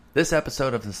This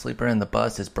episode of The Sleeper and the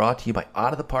Bust is brought to you by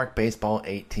Out of the Park Baseball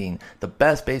 18, the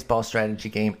best baseball strategy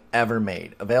game ever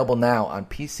made. Available now on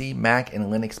PC, Mac, and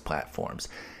Linux platforms.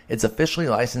 It's officially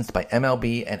licensed by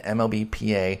MLB and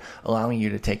MLBPA, allowing you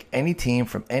to take any team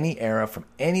from any era, from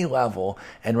any level,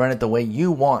 and run it the way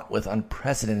you want with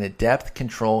unprecedented depth,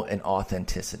 control, and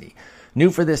authenticity.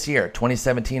 New for this year,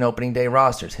 2017 opening day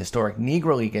rosters, historic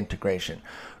Negro League integration,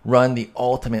 run the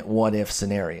ultimate what-if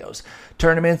scenarios,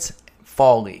 tournaments,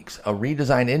 fall leagues, a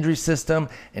redesigned injury system,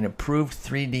 an improved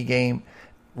 3D game,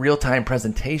 real-time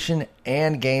presentation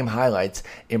and game highlights,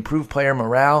 improved player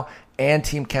morale and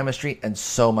team chemistry, and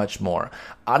so much more.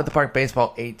 Out of the Park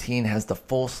Baseball 18 has the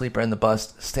full Sleeper and the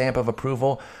Bust stamp of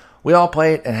approval. We all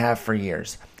play it and have for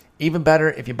years. Even better,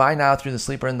 if you buy now through the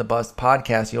Sleeper and the Bust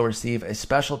podcast, you'll receive a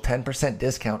special 10%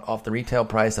 discount off the retail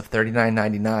price of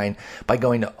 $39.99 by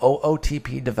going to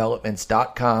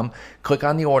ootpdevelopments.com, click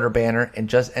on the order banner, and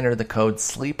just enter the code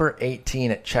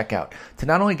SLEEPER18 at checkout to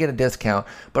not only get a discount,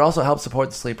 but also help support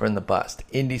the Sleeper and the Bust,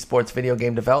 indie sports video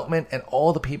game development, and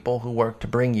all the people who work to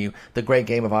bring you the great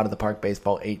game of Out of the Park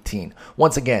Baseball 18.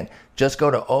 Once again, just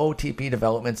go to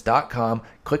ootpdevelopments.com,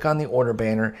 click on the order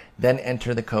banner, then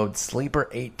enter the code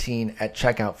SLEEPER18 at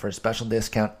checkout for a special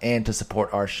discount and to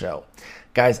support our show.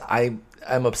 Guys, I'm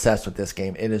obsessed with this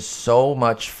game. It is so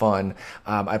much fun.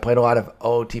 I played a lot of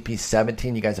OOTP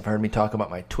 17. You guys have heard me talk about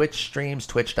my Twitch streams,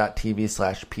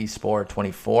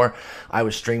 twitch.tv/pspore24. I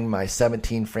was streaming my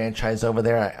 17 franchise over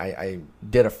there. I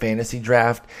did a fantasy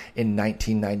draft in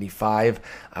 1995.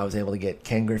 I was able to get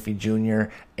Ken Griffey Jr.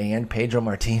 and Pedro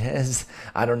Martinez.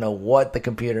 I don't know what the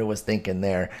computer was thinking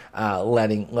there,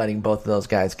 letting both of those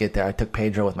guys get there. I took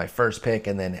Pedro with my first pick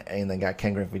and then got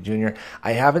Ken Griffey Jr.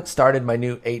 I haven't started my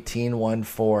new 18 one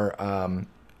for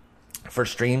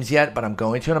streams yet, but I'm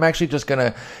going to, and I'm actually just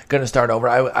gonna start over.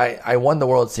 I won the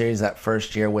World Series that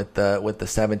first year with the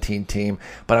 17 team,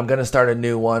 but I'm gonna start a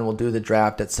new one. We'll do the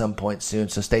draft at some point soon,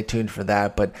 so stay tuned for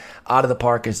that. But Out of the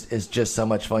Park is just so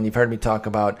much fun. You've heard me talk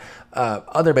about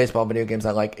other baseball video games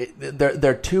I like.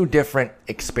 They're two different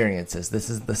experiences. This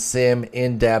is the sim,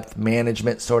 in-depth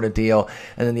management sort of deal,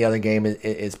 and then the other game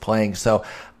is playing. So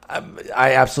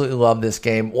I absolutely love this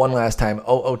game. One last time,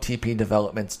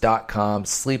 ootpdevelopments.com.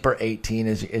 Sleeper18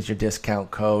 is your discount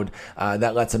code.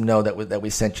 That lets them know that we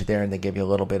sent you there, and they give you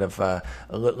a little bit of a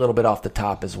little bit off the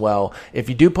top as well. If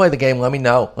you do play the game, let me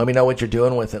know. Let me know what you're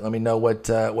doing with it. Let me know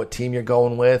what team you're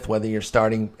going with, whether you're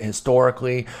starting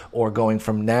historically or going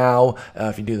from now.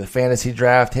 If you do the fantasy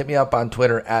draft, hit me up on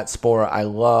Twitter @Spora. I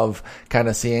love kind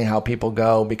of seeing how people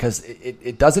go, because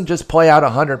it doesn't just play out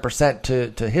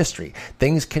 100% to history.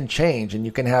 Things can change, and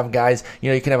you can have guys,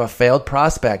 you can have a failed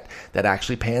prospect that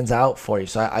actually pans out for you.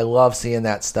 So I love seeing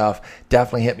that stuff.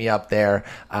 Definitely hit me up there.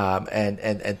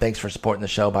 And thanks for supporting the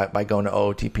show by going to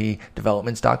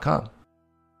ootpdevelopments.com.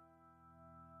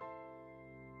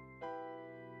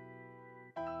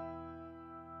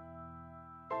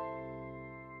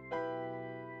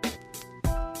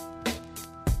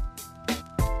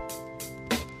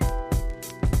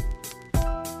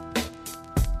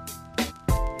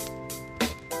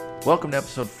 Welcome to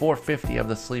episode 450 of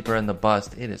The Sleeper and the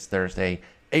Bust. It is Thursday,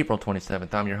 April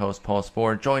 27th. I'm your host, Paul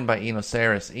Sporer, joined by Eno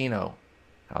Saris. Eno,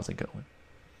 how's it going?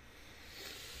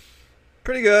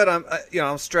 Pretty good.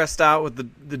 I'm stressed out with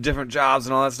the different jobs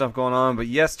and all that stuff going on. But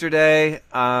yesterday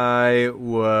I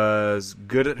was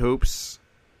good at hoops.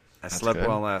 I slept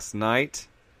well last night.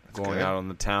 Going out on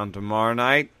the town tomorrow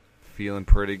night. Feeling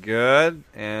pretty good.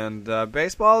 And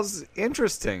baseball is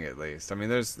interesting, at least. I mean,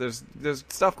 there's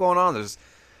stuff going on. There's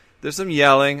some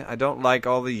yelling. I don't like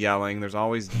all the yelling. There's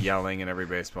always yelling in every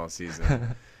baseball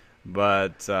season.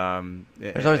 But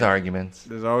there's always arguments.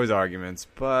 There's always arguments.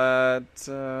 But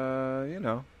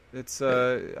it's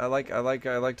I like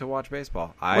to watch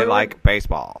baseball. I like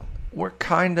baseball. We're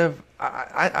kind of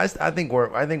I think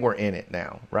we're in it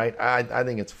now, right? I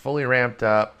think it's fully ramped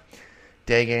up.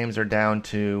 Day games are down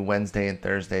to Wednesday and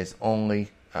Thursdays only,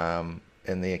 and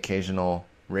the occasional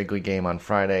Wrigley game on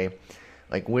Friday.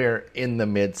 Like, we're in the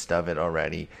midst of it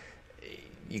already.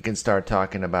 You can start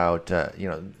talking about,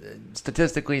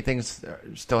 statistically things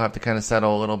still have to kind of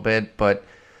settle a little bit, but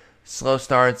slow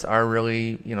starts are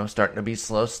really, starting to be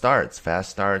slow starts. Fast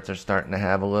starts are starting to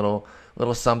have a little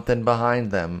something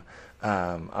behind them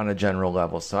on a general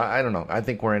level. So I don't know. I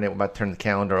think we're in it. We're about to turn the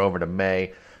calendar over to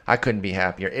May. I couldn't be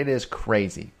happier. It is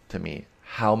crazy to me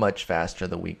how much faster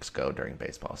the weeks go during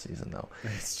baseball season, though.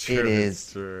 It's true. It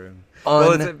is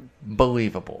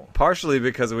unbelievable. Partially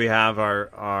because we have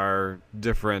our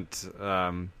different,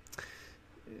 what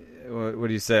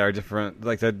do you say? Our different,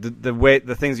 like the way,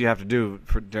 the things you have to do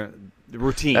for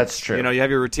routine. That's true. You have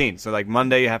your routine. So like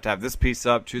Monday you have to have this piece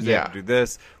up, Tuesday you have to do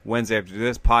this, Wednesday you have to do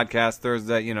this, podcast,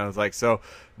 Thursday, it's like, so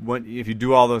if you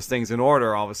do all those things in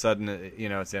order, all of a sudden, it's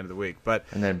the end of the week.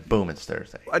 And then boom, it's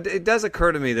Thursday. It does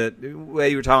occur to me that the way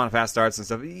you were talking about fast starts and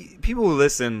stuff, people who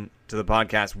listen to the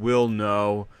podcast will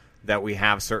know that we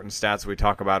have certain stats we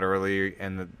talk about early,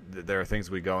 and there are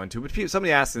things we go into. But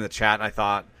somebody asked in the chat, and I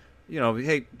thought,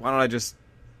 hey, why don't I just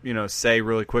say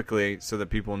really quickly so that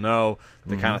people know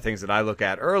the kind of things that I look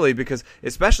at early,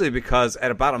 especially because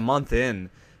at about a month in,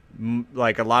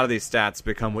 like a lot of these stats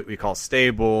become what we call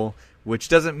stable, which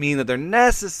doesn't mean that they're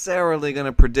necessarily going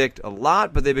to predict a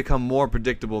lot, but they become more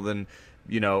predictable than,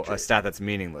 a stat that's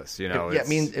meaningless.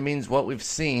 It means what we've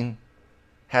seen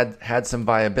had some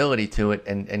viability to it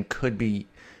and can be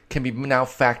now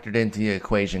factored into the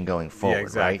equation going forward. Yeah,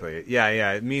 exactly. Right?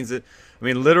 Yeah. It means that.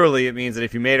 Literally, it means that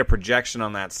if you made a projection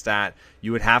on that stat,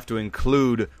 you would have to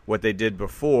include what they did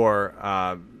before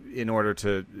in order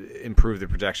to improve the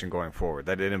projection going forward.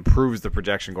 That it improves the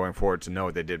projection going forward to know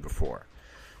what they did before.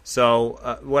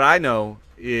 So what I know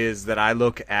is that I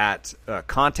look at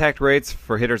contact rates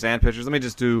for hitters and pitchers. Let me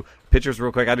just do pitchers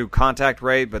real quick. I do contact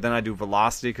rate, but then I do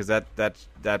velocity because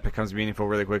that becomes meaningful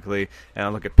really quickly. And I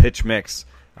look at pitch mix.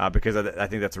 Because I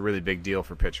think that's a really big deal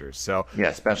for pitchers. So yeah,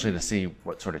 especially to see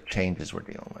what sort of changes we're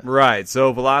dealing with. Right.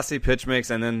 So velocity, pitch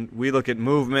mix, and then we look at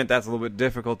movement. That's a little bit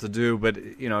difficult to do, but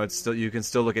it's still, you can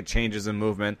still look at changes in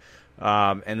movement.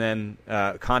 And then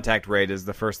contact rate is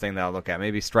the first thing that I'll look at.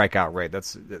 Maybe strikeout rate.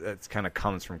 That's kind of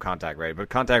comes from contact rate, but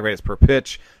contact rate is per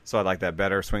pitch, so I like that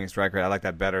better. Swinging strike rate, I like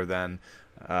that better than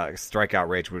strikeout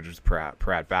rate, which is per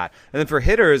at bat. And then for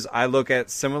hitters, I look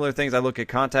at similar things. I look at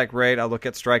contact rate. I look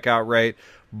at strikeout rate.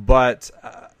 But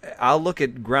I'll look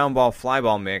at ground ball fly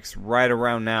ball mix right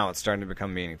around now. It's starting to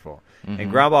become meaningful. And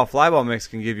ground ball fly ball mix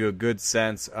can give you a good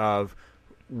sense of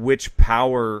which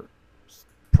power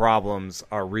problems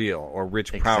are real or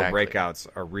which power breakouts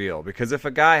are real. Because if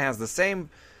a guy has the same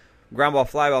ground ball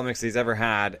fly ball mix he's ever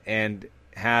had and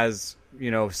has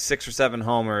 6 or 7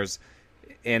 homers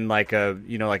in like a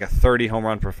 30 home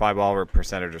run per fly ball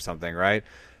percentage or something, right?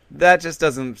 That just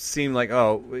doesn't seem like,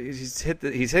 he's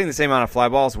hitting the same amount of fly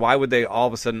balls. Why would they all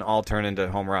of a sudden all turn into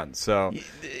home runs? So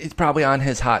he's probably on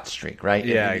his hot streak, right?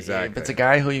 Yeah, exactly. If it's a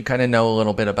guy who you kind of know a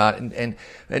little bit about, and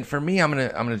for me, I'm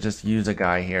gonna just use a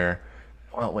guy here.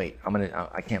 Well, wait,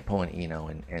 I can't pull an Eno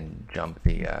and jump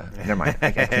the. Never mind,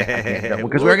 I can't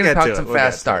because we're gonna talk some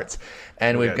fast starts.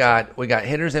 And we got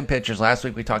hitters and pitchers. Last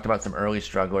week we talked about some early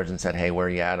strugglers and said, hey, where are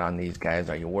you at on these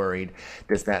guys? Are you worried?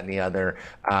 This, that, and the other.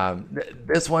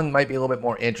 This one might be a little bit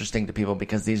more interesting to people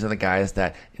because these are the guys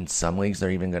that in some leagues they're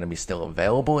even going to be still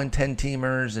available in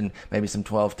 10-teamers and maybe some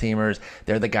 12-teamers.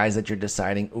 They're the guys that you're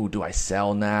deciding, ooh, do I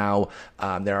sell now?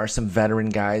 There are some veteran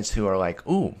guys who are like,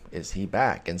 ooh, is he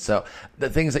back? And so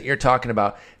the things that you're talking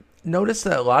about, notice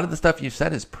that a lot of the stuff you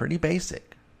said is pretty basic.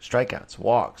 Strikeouts,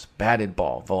 walks, batted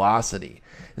ball, velocity.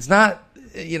 It's not,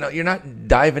 you're not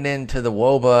diving into the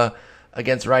WOBA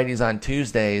against righties on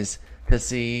Tuesdays to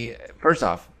see, first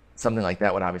off, something like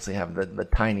that would obviously have the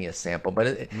tiniest sample.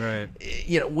 But, right.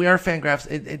 We are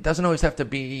Fangraphs. It doesn't always have to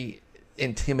be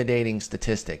intimidating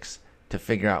statistics to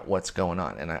figure out what's going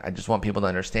on. And I just want people to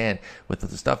understand with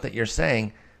the stuff that you're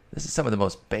saying, this is some of the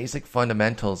most basic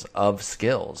fundamentals of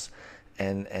skills.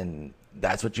 And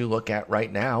that's what you look at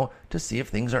right now to see if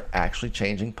things are actually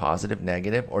changing, positive,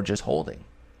 negative, or just holding.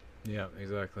 Yeah,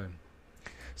 exactly.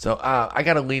 So I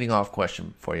got a leading off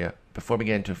question for you before we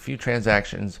get into a few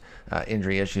transactions,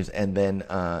 injury issues, and then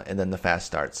the fast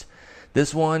starts.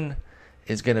 This one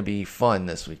is going to be fun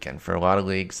this weekend for a lot of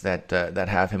leagues that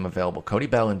have him available. Cody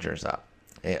Bellinger's up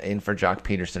in for Jock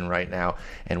Peterson right now,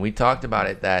 and we talked about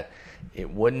it that it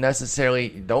wouldn't necessarily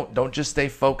don't just stay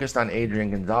focused on Adrian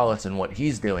Gonzalez and what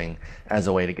he's doing as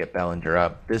a way to get Bellinger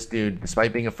up. This dude,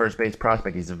 despite being a first base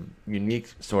prospect, he's a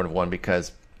unique sort of one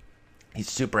because he's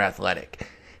super athletic.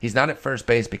 He's not at first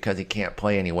base because he can't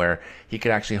play anywhere. He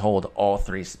could actually hold all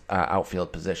three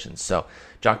outfield positions. So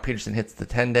Jock Peterson hits the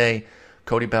 10-day.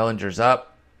 Cody Bellinger's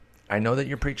up. I know that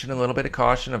you're preaching a little bit of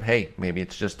caution of, hey, maybe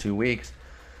it's just 2 weeks.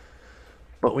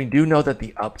 But we do know that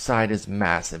the upside is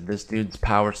massive. This dude's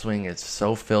power swing is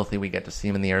so filthy. We get to see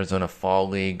him in the Arizona Fall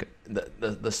League.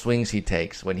 The swings he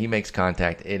takes when he makes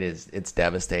contact, it's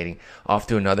devastating. Off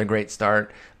to another great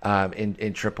start in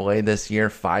AAA this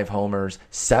year. 5 homers,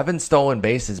 7 stolen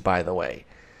bases, by the way,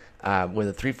 with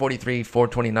a 343,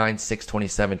 429,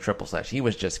 627 triple slash. He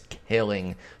was just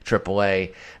killing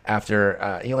AAA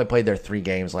after he only played there 3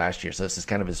 games last year. So this is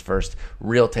kind of his first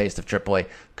real taste of AAA.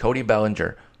 Cody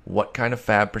Bellinger. What kind of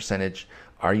fab percentage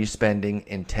are you spending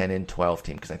in 10 and 12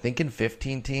 team? Because I think in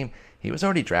 15 team, he was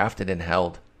already drafted and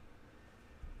held.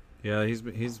 Yeah, he's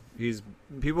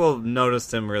people have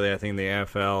noticed him really, I think, in the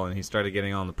AFL, and he started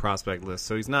getting on the prospect list.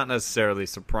 So he's not necessarily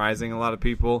surprising a lot of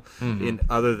people,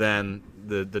 other than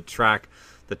the track,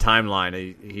 the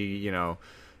timeline.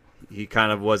 He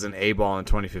kind of was an A-ball in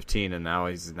 2015, and now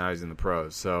he's in the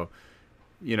pros. So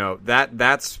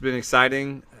that's been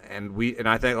exciting, and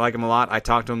I like him a lot. I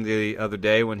talked to him the other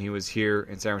day when he was here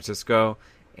in San Francisco,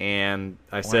 and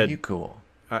I said, "Are you cool?"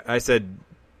 I said,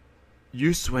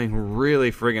 "You swing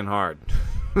really friggin' hard."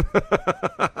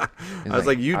 I was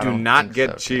like, "You do not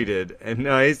get cheated." And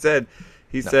no, he said,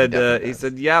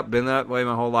 "Yeah, been that way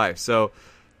my whole life." So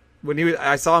when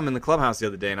I saw him in the clubhouse the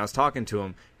other day, and I was talking to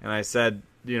him, and I said,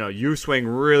 "You swing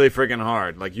really friggin'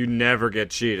 hard, like you never get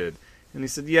cheated." And he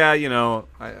said, "Yeah,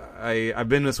 I've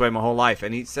been this way my whole life."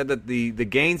 And he said that the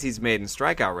gains he's made in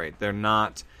strikeout rate, they're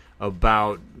not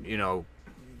about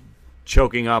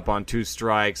choking up on 2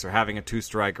 strikes or having a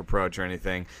 2-strike approach or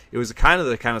anything. It was the kind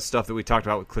of stuff that we talked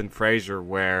about with Clint Frazier,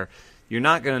 where you're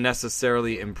not going to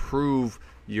necessarily improve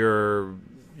your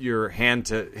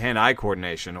hand-eye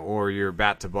coordination or your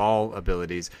bat-to-ball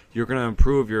abilities. You're going to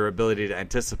improve your ability to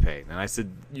anticipate. And I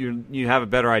said, you have a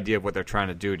better idea of what they're trying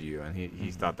to do to you. And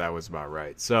he thought that was about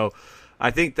right. So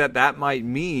I think that might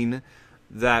mean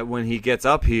that when he gets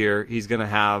up here, he's going to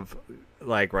have,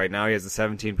 like right now, he has a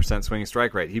 17% swinging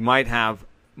strike rate. He might have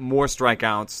more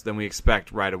strikeouts than we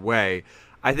expect right away.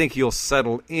 I think he'll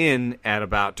settle in at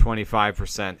about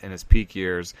 25% in his peak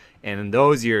years, and in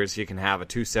those years he can have a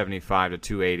 275 to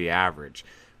 280 average.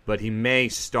 But he may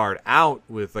start out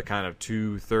with a kind of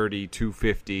 230,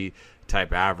 250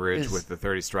 type average with the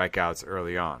 30 strikeouts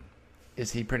early on.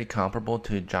 Is he pretty comparable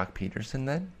to Jock Peterson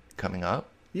then, coming up?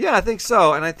 Yeah, I think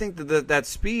so, and I think that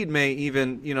speed may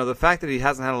even, the fact that he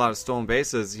hasn't had a lot of stolen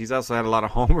bases, he's also had a lot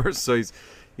of homers, so he's,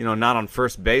 not on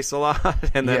first base a lot,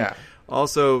 and then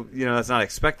also, that's not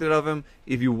expected of him.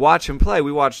 If you watch him play,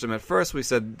 we watched him at first, we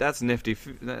said, that's nifty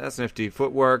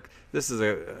footwork, this is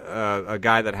a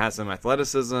guy that has some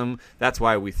athleticism, that's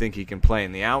why we think he can play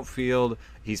in the outfield.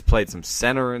 He's played some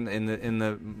center in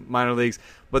the minor leagues.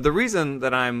 But the reason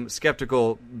that I'm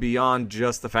skeptical beyond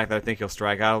just the fact that I think he'll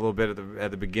strike out a little bit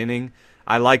at the beginning,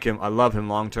 I like him. I love him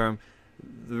long term.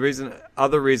 The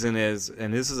other reason is,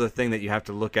 and this is a thing that you have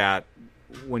to look at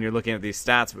when you're looking at these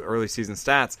stats, early season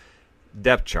stats,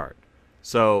 depth chart.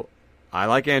 So I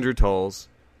like Andrew Tolles.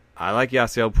 I like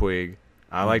Yasiel Puig.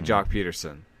 I like Jock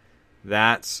Peterson.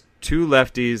 That's 2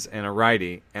 lefties and a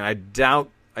righty, and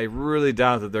I really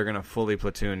doubt that they're going to fully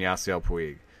platoon Yasiel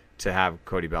Puig to have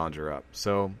Cody Bellinger up.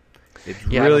 So it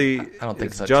really, I don't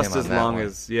think it's just as long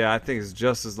as, I think it's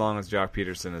just as long as Jock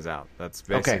Peterson is out. That's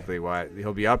basically why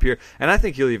he'll be up here, and I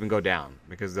think he'll even go down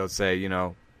because they'll say,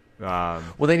 well,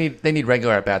 they need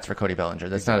regular at bats for Cody Bellinger.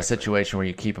 That's not a situation where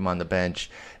you keep him on the bench,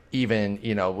 even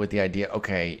with the idea,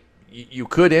 okay, you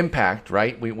could impact,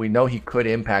 right? We know he could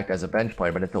impact as a bench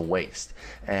player, but it's a waste.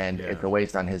 And it's a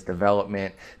waste on his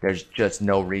development. There's just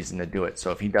no reason to do it.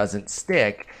 So if he doesn't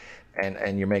stick,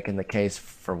 and you're making the case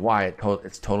for why,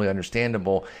 it's totally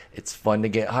understandable. It's fun to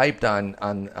get hyped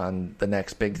on the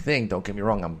next big thing. Don't get me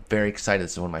wrong. I'm very excited.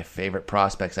 This is one of my favorite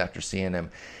prospects after seeing him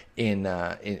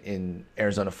in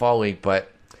Arizona Fall League. But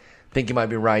I think you might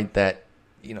be right that,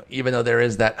 even though there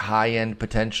is that high-end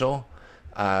potential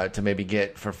to maybe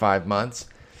get for 5 months,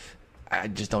 I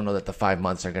just don't know that the 5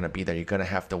 months are going to be there. You're going to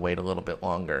have to wait a little bit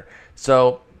longer.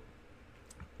 So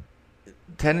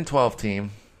 10 and 12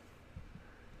 team,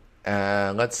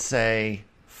 let's say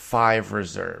 5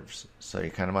 reserves. So you're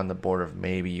kind of on the border of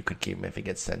maybe you could keep him if he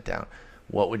gets sent down.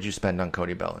 What would you spend on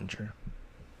Cody Bellinger?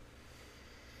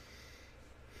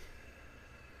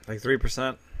 Like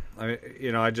 3%.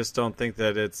 I just don't think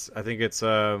that I think it's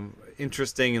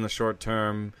interesting in the short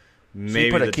term.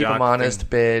 Maybe so you keep him honest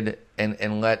bid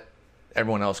and let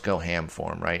everyone else go ham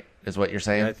for him, right? Is what you're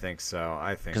saying? I think so.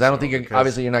 Because I don't think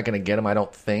obviously you're not going to get him. I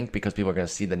don't think, because people are going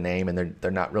to see the name and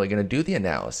they're not really going to do the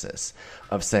analysis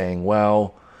of saying,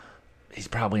 well, he's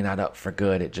probably not up for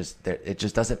good. It just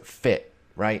doesn't fit,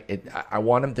 right? I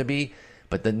want him to be,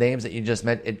 but the names that you just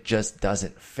meant, it just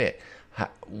doesn't fit.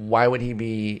 Why would he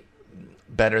be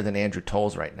better than Andrew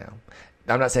Tolles right now?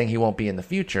 I'm not saying he won't be in the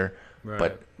future,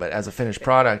 right. but as a finished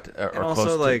product, or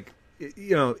also close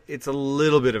to, it's a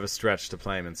little bit of a stretch to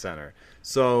play him in center.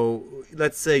 So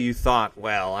let's say you thought,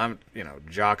 well,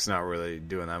 Jock's not really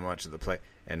doing that much of the play,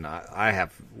 and I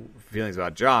have feelings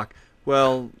about Jock.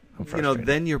 Well,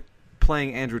 then you're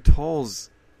playing Andrew Tolles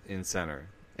in center,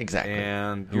 exactly,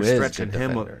 and you're stretching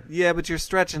him. But you're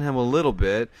stretching him a little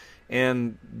bit.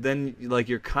 And then,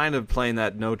 you're kind of playing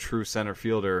that no true center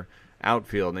fielder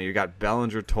outfield. Now, you got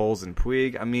Bellinger, Tolles, and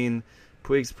Puig. I mean,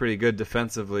 Puig's pretty good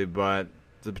defensively, but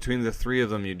between the three of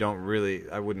them, you don't really.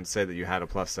 I wouldn't say that you had a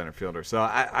plus center fielder. So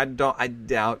I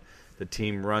doubt the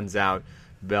team runs out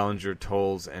Bellinger,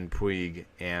 Tolles, and Puig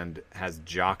and has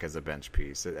Jock as a bench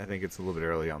piece. I think it's a little bit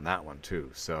early on that one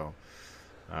too. So.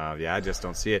 I just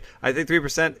don't see it. I think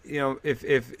 3%.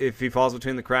 If he falls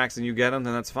between the cracks and you get him,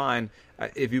 then that's fine.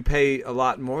 If you pay a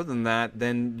lot more than that,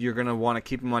 then you're going to want to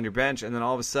keep him on your bench, and then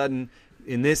all of a sudden,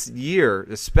 in this year,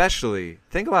 especially,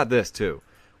 think about this too.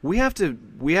 We have to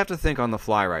think on the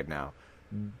fly right now.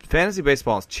 Fantasy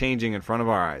baseball is changing in front of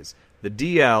our eyes. The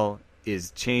DL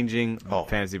is changing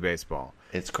fantasy baseball.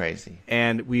 It's crazy,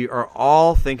 and we are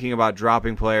all thinking about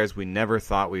dropping players we never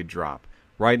thought we'd drop.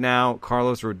 Right now,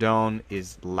 Carlos Rodon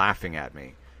is laughing at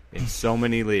me in so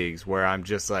many leagues where I'm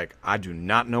just like, I do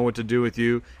not know what to do with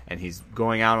you, and he's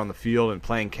going out on the field and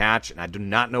playing catch, and I do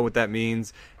not know what that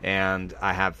means, and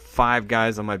I have 5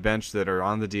 guys on my bench that are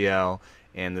on the DL,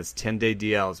 and this 10-day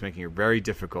DL is making it very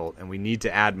difficult, and we need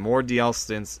to add more DL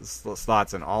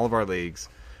slots in all of our leagues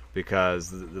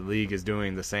because the league is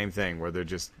doing the same thing where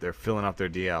they're filling up their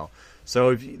DL.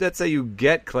 So let's say you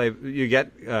get Clay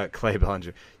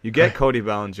Bellinger, you get Cody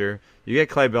Bellinger, you get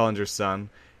Clay Bellinger's son,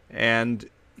 and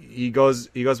he goes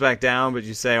back down, but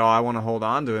you say, I want to hold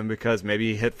on to him because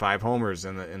maybe he hit 5 homers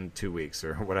in 2 weeks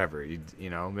or whatever.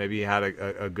 Maybe he had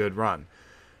a good run.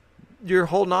 You're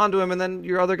holding on to him, and then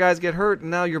your other guys get hurt,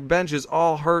 and now your bench is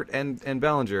all hurt and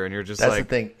Bellinger, and you're just that's the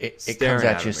thing. It comes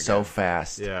at you so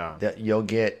fast that you'll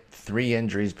get 3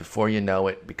 injuries before you know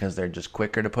it because they're just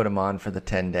quicker to put him on for the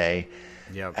 10-day.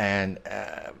 Yep. And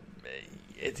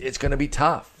it's going to be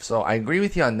tough. So I agree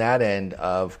with you on that end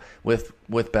of with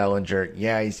Bellinger.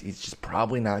 Yeah, he's just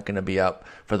probably not going to be up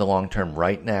for the long term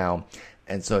right now.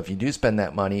 And so if you do spend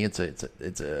that money, it's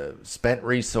a spent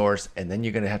resource, and then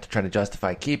you're going to have to try to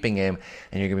justify keeping him,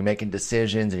 and you're going to be making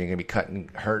decisions, and you're going to be cutting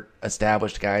hurt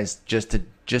established guys just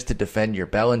to defend your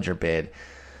Bellinger bid.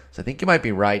 So I think you might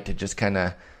be right to just kind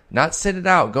of not sit it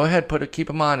out. Go ahead, keep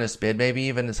him on his bid, maybe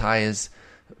even as high as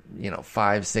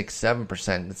 5, 6,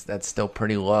 7%. That's still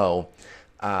pretty low,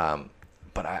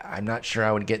 but I'm not sure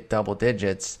I would get double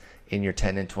digits in your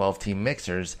 10 and 12 team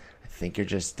mixers. I think you're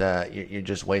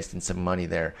just wasting some money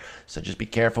there. So just be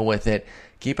careful with it.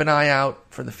 Keep an eye out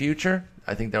for the future.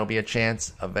 I think there'll be a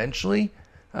chance eventually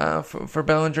for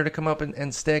Bellinger to come up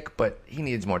and stick, but he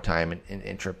needs more time in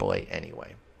AAA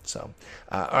anyway. So,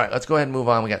 all right, let's go ahead and move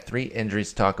on. We got 3 injuries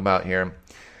to talk about here. Do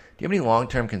you have any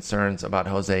long-term concerns about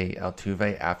Jose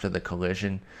Altuve after the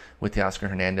collision with Teoscar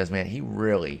Hernandez? Man, he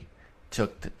really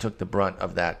took the brunt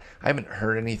of that. I haven't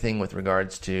heard anything with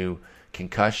regards to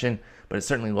concussion, but it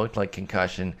certainly looked like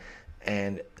concussion,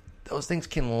 and those things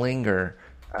can linger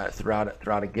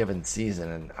throughout a given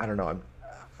season. And I don't know,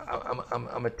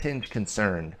 I'm a tinge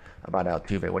concerned about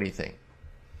Altuve. What do you think?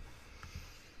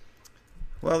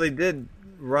 Well, they did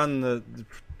run the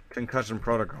concussion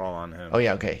protocol on him. Oh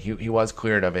yeah, okay. He was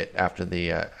cleared of it after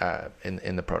the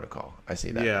in the protocol. I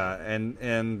see that.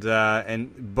 Yeah,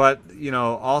 but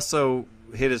also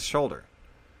hit his shoulder.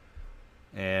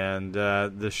 And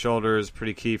the shoulder is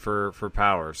pretty key for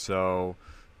power. So,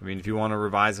 I mean, if you want to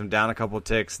revise him down a couple of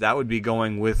ticks, that would be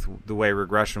going with the way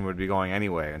regression would be going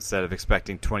anyway. Instead of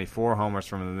expecting 24 homers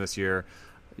from him this year,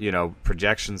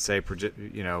 projections say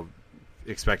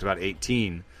expect about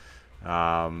 18.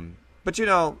 But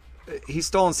he's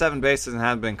stolen 7 bases and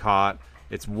hasn't been caught.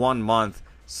 It's 1 month,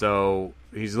 so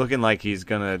he's looking like he's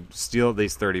going to steal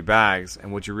these 30 bags.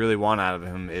 And what you really want out of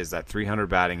him is that 300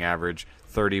 batting average,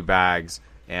 30 bags,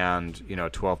 and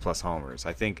 12 plus homers.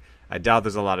 I doubt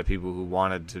there's a lot of people who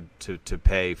wanted to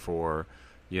pay for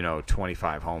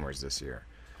 25 homers this year.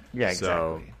 Yeah, exactly.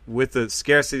 So with the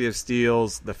scarcity of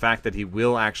steals, the fact that he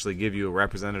will actually give you a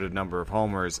representative number of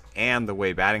homers, and the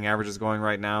way batting average is going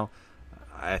right now,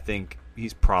 I think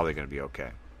he's probably going to be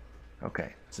okay.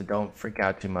 Okay, so don't freak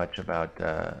out too much about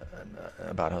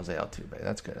Jose Altuve.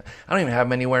 That's good. I don't even have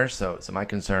him anywhere, so my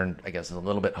concern, I guess, is a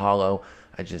little bit hollow.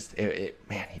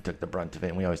 Man, he took the brunt of it,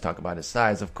 and we always talk about his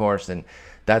size, of course, and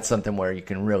that's something where you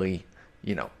can really,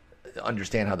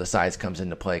 understand how the size comes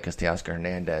into play, because Teoscar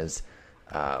Hernandez,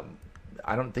 I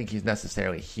don't think he's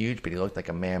necessarily huge, but he looked like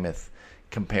a mammoth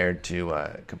compared to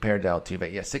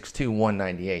Altuve. Yeah, 6'2",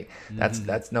 198.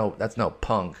 That's no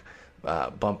punk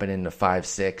bumping into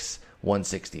 5'6",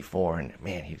 164, and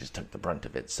man, he just took the brunt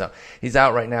of it. So he's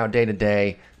out right now, day to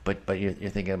day. But you're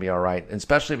thinking it'll be all right, and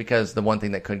especially because the one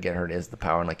thing that could get hurt is the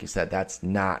power. And like you said, that's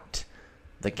not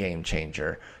the game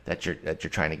changer that you're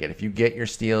trying to get. If you get your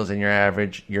steals and your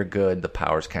average, you're good. The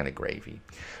power's kind of gravy.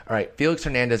 All right, Felix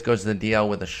Hernandez goes to the DL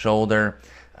with a shoulder.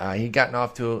 He'd gotten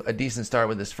off to a decent start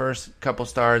with his first couple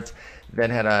starts, then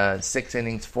had a 6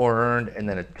 innings, 4 earned, and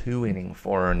then a 2 inning,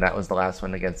 4 earned. That was the last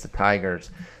one against the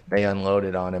Tigers. They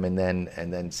unloaded on him and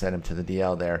then sent him to the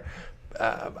DL there.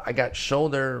 I got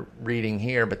shoulder reading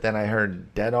here, but then I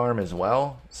heard dead arm as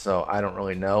well, so I don't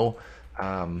really know.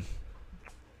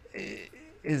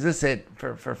 Is this it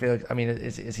for Felix? I mean,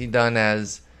 is he done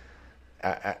as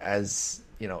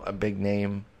a big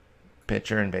name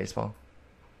pitcher in baseball?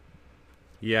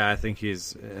 Yeah, I think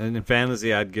he's in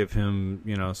fantasy. I'd give him,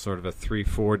 sort of a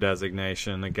 3-4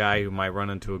 designation. A guy who might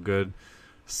run into a good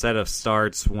set of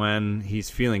starts when he's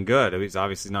feeling good. He's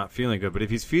obviously not feeling good, but if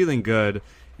he's feeling good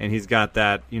and he's got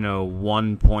that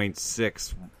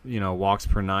 1.6 walks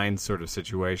per 9 sort of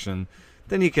situation,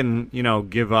 then he can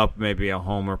give up maybe a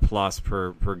homer plus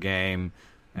per game,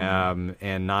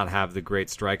 and not have the great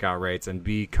strikeout rates and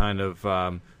be kind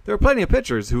of. There are plenty of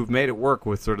pitchers who've made it work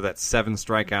with sort of that 7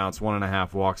 strikeouts,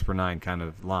 1.5 walks per 9 kind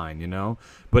of line,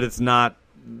 But it's not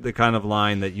the kind of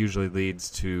line that usually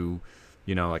leads to,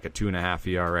 like a 2.5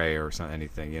 ERA or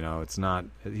anything. It's not.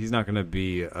 He's not going to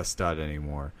be a stud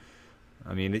anymore.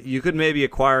 I mean, you could maybe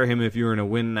acquire him if you were in a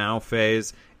win now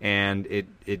phase and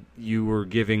you were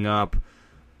giving up,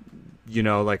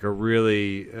 like a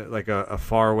really like a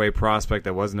faraway prospect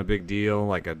that wasn't a big deal,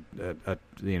 like a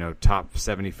top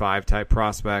 75 type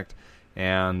prospect,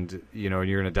 and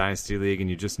you're in a dynasty league and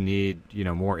you just need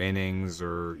more innings,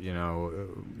 or you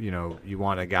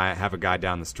want have a guy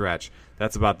down the stretch.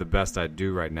 That's about the best I'd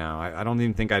do right now. I don't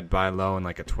even think I'd buy low in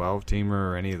like a 12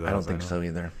 teamer or any of those. I don't think so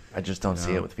either. I just don't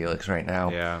see it with Felix right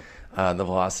now. Yeah, the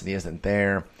velocity isn't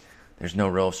there. There's no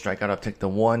real strikeout uptick. The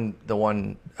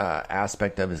one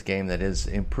aspect of his game that is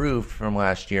improved from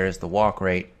last year is the walk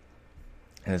rate,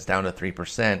 and it's down to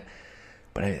 3%.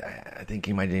 But I think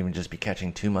he might even just be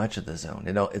catching too much of the zone.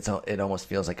 It almost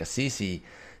feels like a CC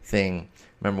thing.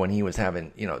 Remember when he was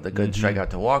having the good strikeout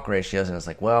to walk ratios, and it's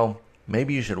like, well,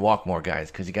 maybe you should walk more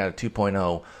guys because you got a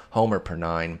 2.0 homer per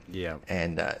 9. Yeah,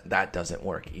 and that doesn't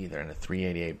work either in a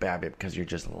 388 BABIP because you're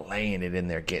just laying it in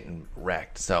there getting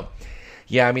wrecked. So.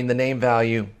 Yeah, I mean, the name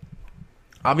value,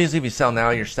 obviously if you sell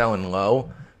now, you're selling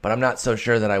low, but I'm not so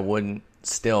sure that I wouldn't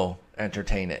still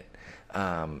entertain it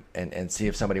and see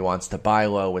if somebody wants to buy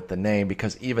low with the name,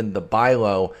 because even the buy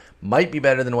low might be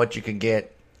better than what you could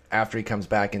get after he comes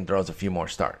back and throws a few more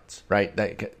starts, right?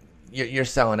 You're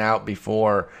selling out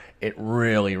before it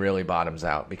really, really bottoms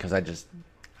out, because I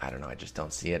don't know, I just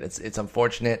don't see it. It's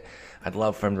unfortunate. I'd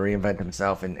love for him to reinvent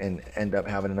himself and end up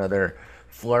having another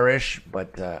flourish,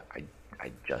 but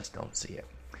I just don't see it.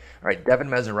 All right, Devin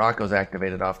Mesoraco's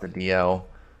activated off the DL.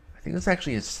 I think that's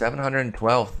actually his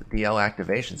 712th DL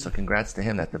activation, so congrats to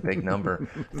him. That's a big number.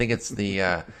 I think it's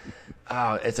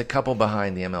it's a couple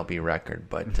behind the MLB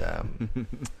record, but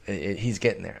he's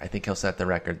getting there. I think he'll set the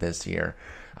record this year.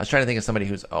 I was trying to think of somebody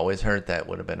who's always hurt that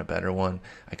would have been a better one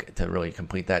to really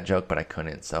complete that joke, but I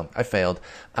couldn't, so I failed.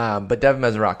 But Devin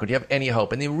Mesoraco, do you have any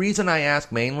hope? And the reason I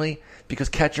ask mainly because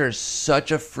catcher is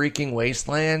such a freaking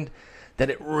wasteland that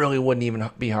it really wouldn't even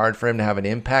be hard for him to have an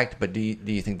impact. But do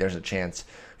you think there's a chance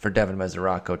for Devin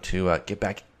Mesoraco to get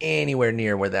back anywhere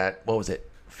near where that, what was it,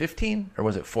 15 or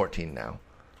was it 14 now?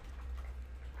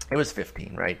 It was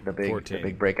 15, right? The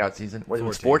big breakout season. It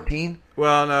was 14?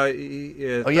 Well, no. 13,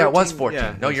 it was 14.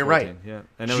 Yeah, no, you're 14, right. Yeah,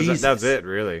 and that's it,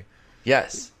 really.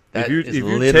 Yes, that if is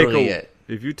literally it.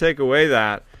 If you take away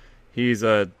that, he's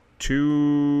a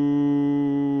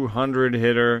 200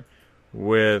 hitter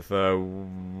with a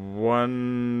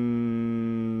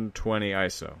 120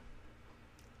 ISO. It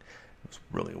was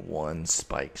really one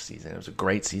spike season. It was a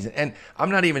great season. And I'm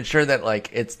not even sure that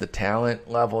it's the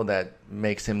talent level that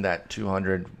makes him that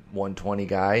 200, 120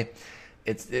 guy.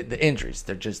 It's the injuries.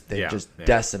 They just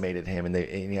decimated him, and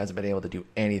he hasn't been able to do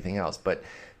anything else. But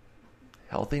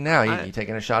healthy now. You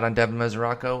taking a shot on Devin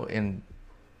Mesoraco in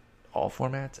all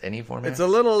formats, any formats? It's a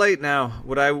little late now.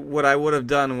 What I would have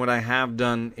done, what I have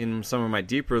done in some of my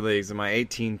deeper leagues, in my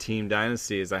 18-team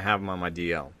dynasty, is I have him on my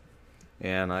DL,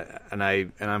 and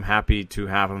I'm happy to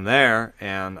have him there,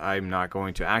 and I'm not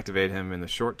going to activate him in the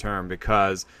short term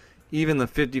because even the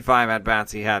 55 at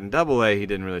bats he had in Double-A, he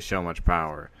didn't really show much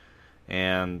power,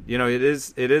 and it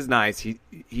is nice.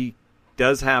 He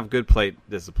does have good plate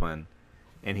discipline,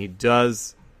 and he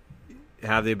does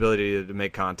have the ability to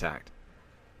make contact.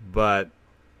 But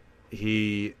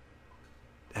he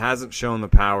hasn't shown the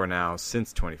power now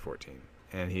since 2014,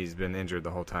 and he's been injured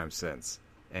the whole time since.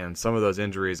 And some of those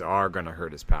injuries are going to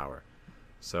hurt his power.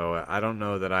 So I don't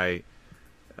know that I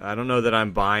I don't know that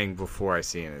I'm buying before I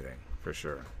see anything for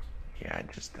sure. Yeah,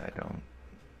 I don't.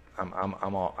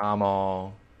 I'm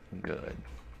all good.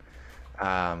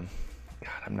 God,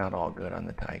 I'm not all good on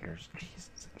the Tigers.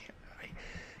 Jesus.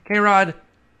 K-Rod,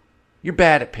 you're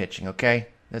bad at pitching, okay?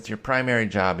 That's your primary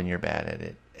job, and you're bad at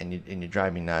it, and you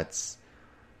drive me nuts.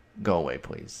 Go away,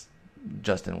 please.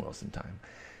 Justin Wilson time.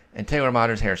 And Taylor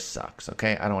Motter's hair sucks,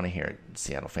 okay? I don't want to hear it.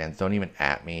 Seattle fans, don't even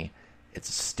at me.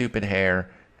 It's stupid hair,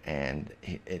 and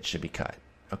it should be cut,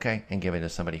 okay? And given to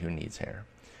somebody who needs hair.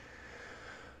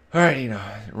 All right,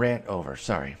 rant over.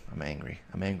 Sorry, I'm angry.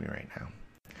 I'm angry right now.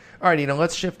 All right,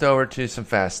 let's shift over to some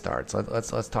fast starts.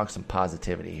 Let's talk some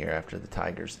positivity here after the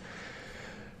Tigers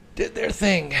did their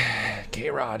thing.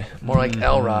 K-Rod. More like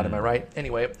L-Rod, am I right?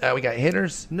 Anyway, we got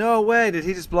hitters. No way. Did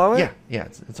he just blow it? Yeah,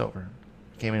 it's over.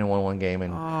 Came in a 1-1 game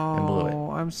and blew it.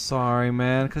 Oh, I'm sorry,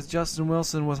 man, because Justin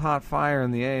Wilson was hot fire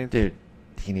in the 8th. Dude,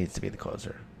 he needs to be the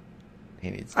closer.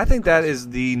 I think that is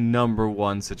the number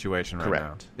one situation right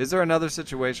Correct. now. Is there another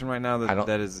situation right now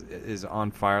that is on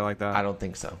fire like that? I don't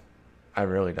think so. I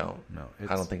really don't. No,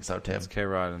 I don't think so, Tim. It's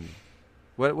K-Rod and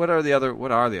what are the other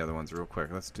ones real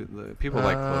quick? Let's do people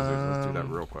like closers. Let's do that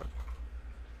real quick.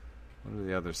 What are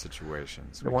the other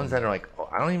situations? The ones that are like,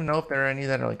 I don't even know if there are any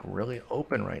that are like really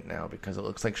open right now because it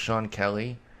looks like Sean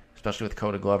Kelly, especially with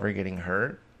Coda Glover getting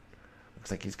hurt, looks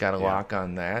like he's got a lock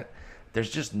on that. There's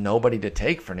just nobody to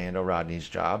take Fernando Rodney's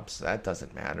job, so that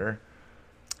doesn't matter.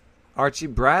 Archie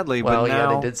Bradley, well, but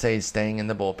now... they did say he's staying in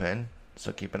the bullpen,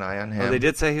 so keep an eye on him. Oh, they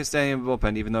did say he's staying in the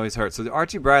bullpen, even though he's hurt. So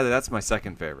Archie Bradley, that's my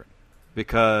second favorite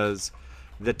because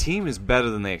the team is better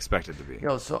than they expected to be.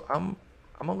 So I'm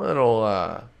a little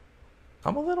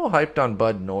hyped on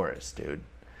Bud Norris, dude.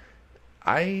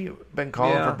 I've been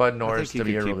calling for Bud Norris to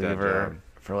be a reliever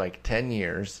for like 10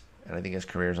 years. And I think his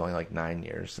career is only like 9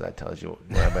 years, so that tells you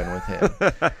where I've been with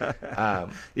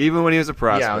him. Even when he was a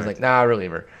prospect. Yeah, I was like, nah,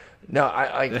 reliever. No,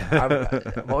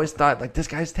 I've always thought, like, this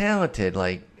guy's talented,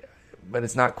 like, but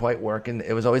it's not quite working.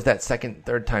 It was always that second,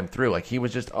 third time through. Like, he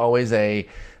was just always a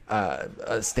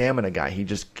stamina guy. He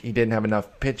didn't have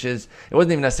enough pitches. It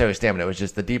wasn't even necessarily stamina. It was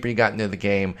just the deeper he got into the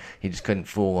game, he just couldn't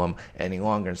fool him any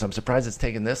longer. And so I'm surprised it's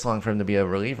taken this long for him to be a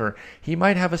reliever. He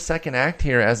might have a second act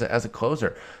here as a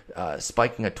closer,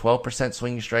 spiking a 12%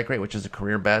 swinging strike rate, which is a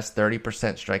career best, 30%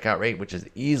 strikeout rate, which is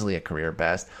easily a career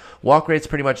best. Walk rate's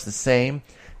pretty much the same.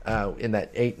 In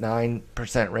that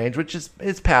 8-9% range, which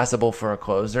is passable for a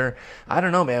closer. I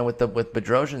don't know, man. With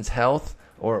Bedrosian's health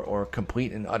or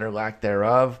complete and utter lack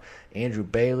thereof, Andrew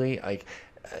Bailey, I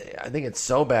think it's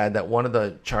so bad that one of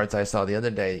the charts I saw the other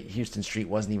day, Houston Street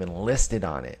wasn't even listed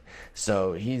on it.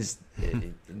 So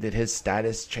did his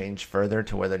status change further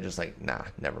to where they're just like, nah,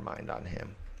 never mind on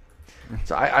him.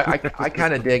 So I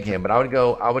kind of dig him, but I would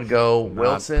go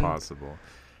Wilson. Not possible.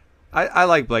 I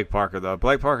like Blake Parker, though.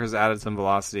 Blake Parker's added some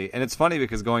velocity. And it's funny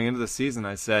because going into the season,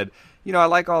 I said, I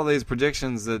like all these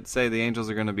predictions that say the Angels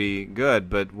are going to be good,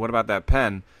 but what about that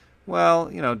pen? Well,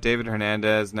 David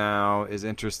Hernandez now is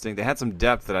interesting. They had some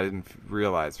depth that I didn't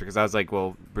realize because I was like,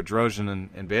 well, Bedrosian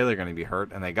and Bailey are going to be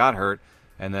hurt, and they got hurt.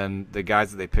 And then the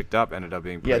guys that they picked up ended up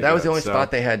being pretty good. Yeah, that was the only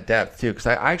spot they had depth, too, because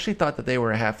I actually thought that they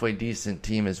were a halfway decent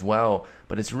team as well,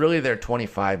 but it's really their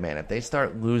 25-man. If they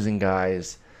start losing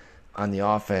guys on the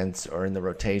offense or in the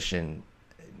rotation,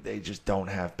 they just don't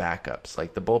have backups.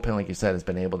 Like the bullpen, like you said, has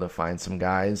been able to find some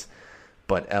guys,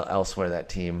 but elsewhere that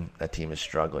team is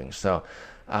struggling. So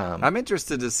I'm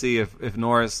interested to see if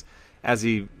Norris, as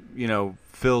he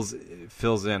fills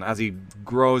in, as he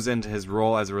grows into his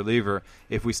role as a reliever,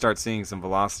 if we start seeing some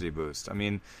velocity boost. I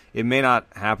mean, it may not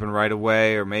happen right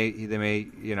away, or they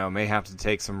may have to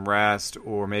take some rest,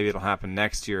 or maybe it'll happen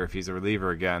next year if he's a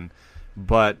reliever again.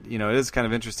 But, it is kind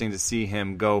of interesting to see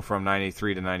him go from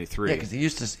 93 to 93. Yeah, because he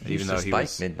used to spike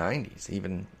mid-90s,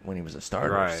 even when he was a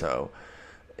starter. Right. So,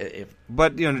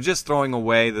 But, just throwing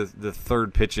away the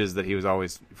third pitches that he was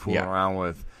always fooling around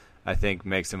with, I think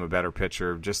makes him a better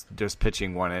pitcher. Just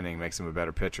pitching one inning makes him a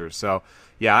better pitcher. So,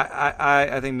 yeah,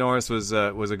 I think Norris was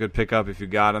a good pickup if you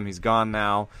got him. He's gone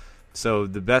now. So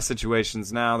the best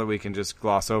situations now that we can just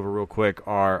gloss over real quick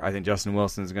are, I think Justin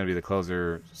Wilson is going to be the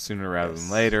closer sooner rather than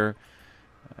later.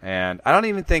 And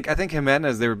I think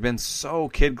Jimenez, they've been so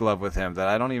kid glove with him that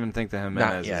I don't even think that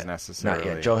Jimenez is necessarily.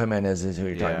 Not yet. Joe Jimenez is who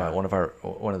you're talking about.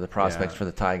 One of the prospects for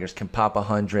the Tigers, can pop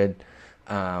 100,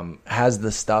 has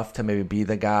the stuff to maybe be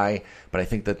the guy, but I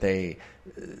think that they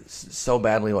so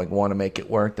badly want to make it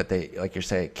work that they, like you're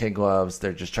saying, kid gloves.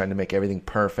 They're just trying to make everything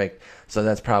perfect. So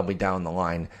that's probably down the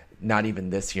line. Not even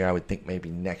this year. I would think maybe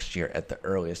next year at the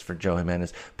earliest for Joe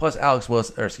Jimenez. Plus,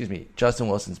 Justin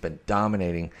Wilson's been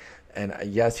dominating. And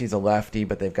yes, he's a lefty,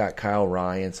 but they've got Kyle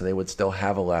Ryan, so they would still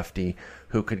have a lefty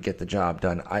who could get the job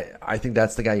done. I think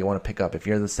that's the guy you want to pick up. If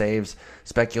you're the saves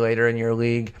speculator in your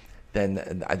league,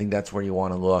 then I think that's where you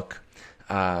want to look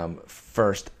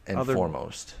first and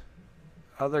foremost.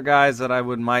 Other guys that I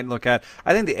might look at,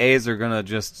 I think the A's are going to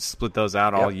just split those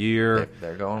out all year.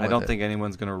 They're going with it. I don't think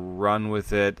anyone's going to run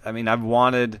with it. I mean, I've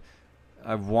wanted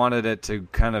it to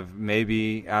kind of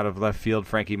maybe out of left field,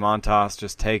 Frankie Montas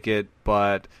just take it,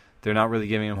 but they're not really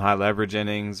giving him high leverage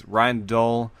innings. Ryan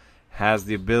Dole has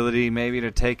the ability maybe to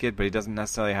take it, but he doesn't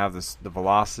necessarily have the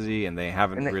velocity, and they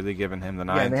haven't really given him the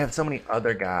ninth. Yeah, and they have so many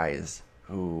other guys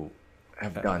who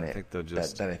have done it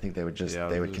that I think they would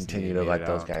continue to let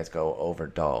those guys go over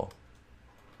Dole.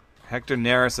 Hector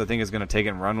Neris, I think, is going to take it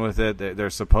and run with it. They're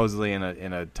supposedly in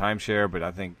a timeshare, but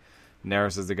I think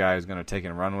Neris is the guy who's going to take it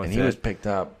and run with it. And he was picked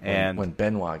up when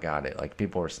Benoit got it. Like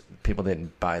people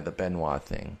didn't buy the Benoit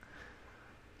thing.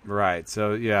 Right.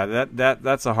 So yeah,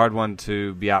 that's a hard one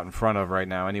to be out in front of right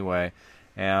now anyway.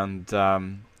 And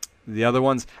the other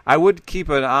ones, I would keep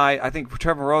an eye. I think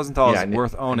Trevor Rosenthal is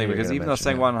worth owning because even though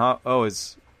Sang-Won Oh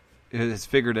has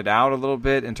figured it out a little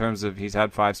bit in terms of he's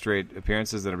had 5 straight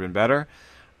appearances that have been better,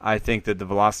 I think that the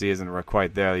velocity isn't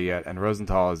quite there yet, and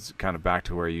Rosenthal is kind of back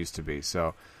to where he used to be.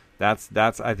 So that's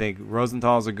I think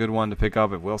Rosenthal is a good one to pick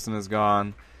up if Wilson is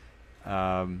gone.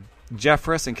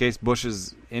 Jeffress, in case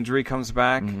Bush's injury comes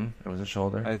back, it was a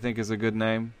shoulder, I think is a good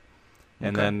name.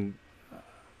 And then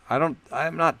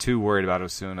I'm not too worried about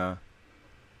Osuna.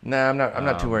 No, I'm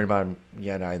not too worried about him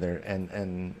yet either.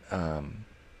 And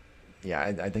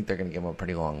I think they're going to give him a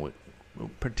pretty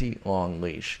long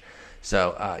leash.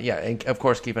 So and of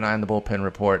course keep an eye on the bullpen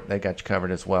report. They got you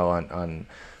covered as well on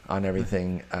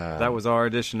everything. That was our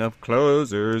edition of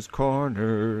Closer's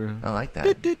Corner. I like that.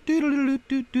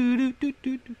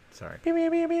 Sorry.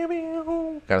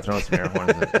 Got to throw in some air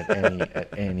horns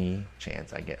at any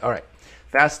chance I get. All right.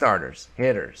 Fast starters,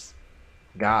 hitters,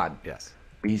 God. Yes.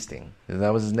 Beasting.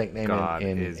 That was his nickname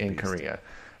in Korea.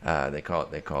 They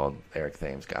called Eric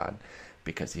Thames God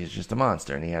because he's just a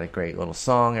monster, and he had a great little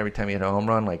song every time he hit a home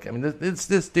run. Like, I mean,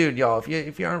 this dude, y'all.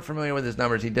 If you aren't familiar with his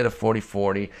numbers, he did a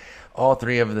 40-40. All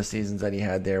 3 of the seasons that he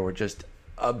had there were just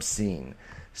obscene.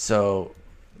 So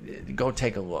go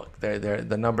take a look.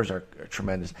 The numbers are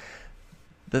tremendous.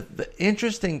 The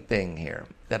interesting thing here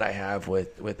that I have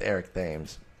with Eric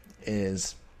Thames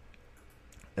is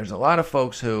there's a lot of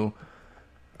folks who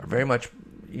are very much,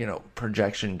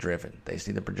 projection driven. They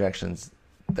see the projections,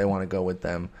 they want to go with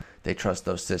them, they trust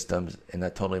those systems, and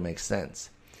that totally makes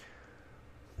sense.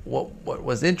 What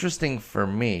was interesting for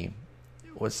me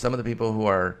was some of the people who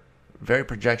are very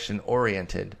projection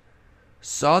oriented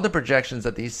saw the projections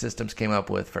that these systems came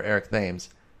up with for Eric Thames,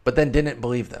 but then didn't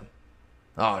believe them.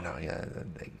 Oh no, yeah,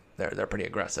 they're pretty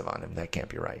aggressive on him. That can't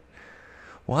be right.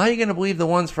 Well, how are you going to believe the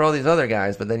ones for all these other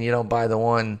guys, but then you don't buy the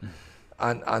one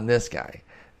on this guy?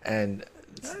 And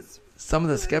some of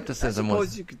the skepticism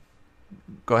was.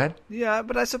 Go ahead. Yeah,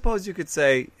 but I suppose you could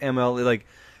say MLE, like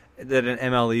that an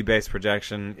MLE-based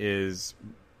projection is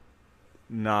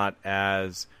not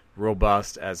as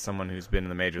robust as someone who's been in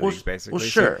the major leagues, basically. Well,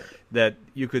 sure. So that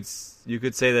you could say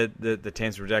that the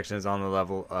Thames projection is on the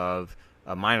level of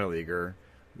a minor leaguer,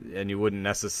 and you wouldn't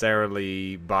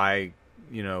necessarily buy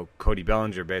Cody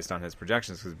Bellinger based on his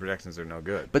projections because projections are no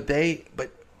good. But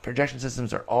projection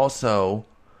systems are also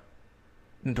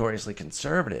notoriously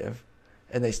conservative,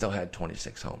 and they still had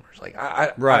 26 homers. Like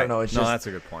I don't know. It's that's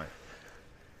a good point.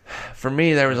 For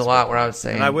me, there was a lot where I was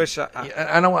saying, and I wish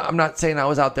I'm not saying I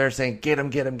was out there saying get him.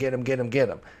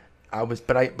 I was,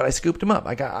 but I scooped him up.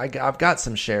 I've got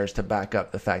some shares to back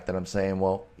up the fact that I'm saying,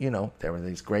 well, there were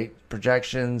these great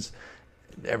projections,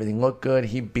 everything looked good.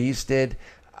 He beasted.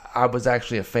 I was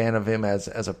actually a fan of him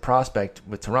as a prospect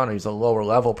with Toronto. He's a lower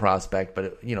level prospect,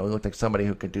 but he looked like somebody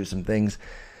who could do some things.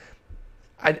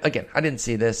 I didn't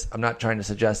see this. I'm not trying to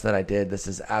suggest that I did. This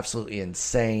is absolutely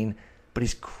insane, but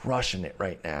he's crushing it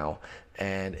right now,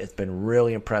 and it's been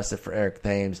really impressive for Eric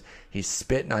Thames. He's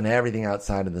spitting on everything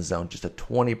outside of the zone, just a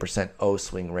 20% O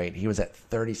swing rate. He was at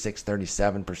 36,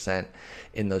 37%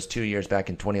 in those 2 years back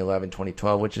in 2011,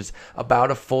 2012, which is about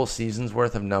a full season's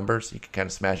worth of numbers. You can kind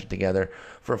of smash it together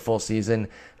for a full season.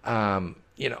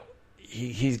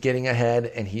 He's getting ahead,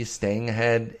 and he's staying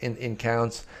ahead in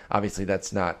counts. Obviously,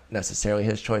 that's not necessarily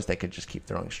his choice. They could just keep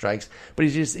throwing strikes. But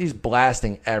he's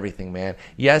blasting everything, man.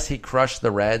 Yes, he crushed the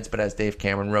Reds, but as Dave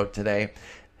Cameron wrote today,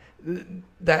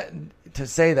 that to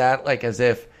say that like as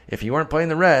if he weren't playing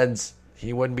the Reds,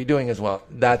 he wouldn't be doing as well,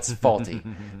 that's faulty.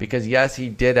 Because, yes, he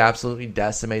did absolutely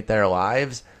decimate their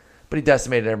lives, but he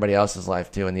decimated everybody else's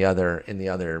life too in the other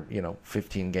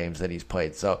 15 games that he's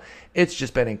played. So it's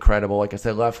just been incredible. Like I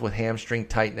said, left with hamstring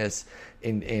tightness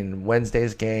in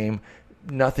Wednesday's game.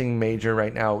 nothing major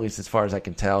right now, at least as far as I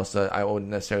can tell, so I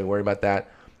wouldn't necessarily worry about that.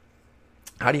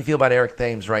 How do you feel about Eric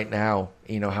Thames right now?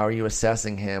 How are you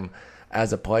assessing him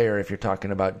as a player if you're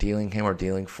talking about dealing him or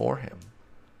dealing for him?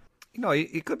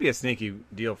 It could be a sneaky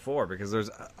deal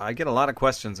because I get a lot of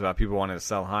questions about people wanting to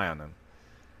sell high on him.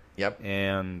 Yep.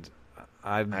 And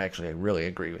I really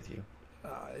agree with you.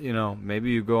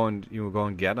 Maybe you go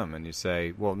and get him, and you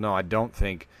say, well, no, I don't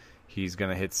think he's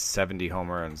going to hit 70 home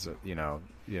runs.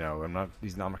 I'm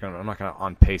not going to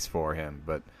on pace for him,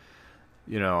 but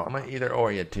I'm going to either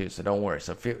or you too, so don't worry.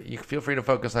 So you feel free to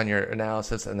focus on your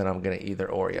analysis, and then I'm going to either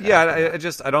or you. Yeah,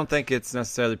 I don't think it's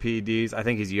necessarily PEDs. I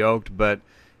think he's yoked, but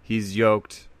he's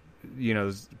yoked.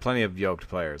 There's plenty of yoked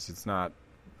players. It's not.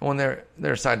 When there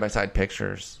are side by side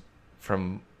pictures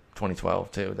from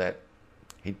 2012 too that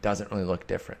he doesn't really look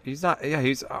different. He's not. Yeah,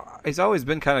 he's always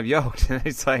been kind of yoked.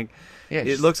 It's like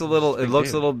it looks a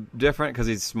little different because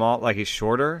he's small, like he's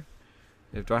shorter.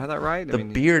 Do I have that right? The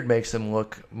beard makes him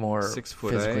look more 6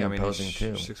 foot physically 8. imposing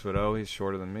He's too. 6'0". He's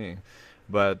shorter than me,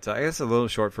 but I guess a little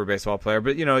short for a baseball player.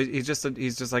 But he's just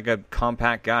like a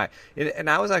compact guy. And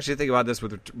I was actually thinking about this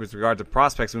with regard to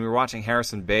prospects when we were watching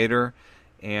Harrison Bader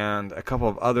and a couple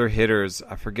of other hitters.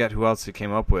 I forget who else he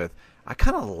came up with. I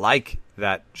kind of like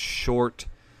that short,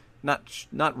 not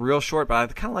real short, but I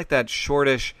kind of like that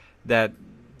shortish, that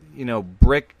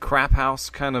brick crap house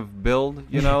kind of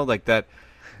build. Like that.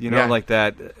 Like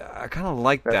that. I kind of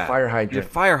like that. Fire hydrant.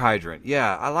 The fire hydrant.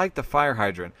 Yeah, I like the fire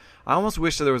hydrant. I almost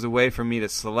wish that there was a way for me to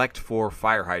select for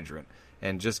fire hydrant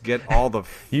and just get all the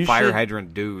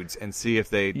hydrant dudes and see if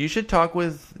they. You should talk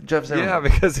with Jeff Zimmerman. Yeah,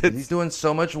 because he's doing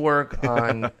so much work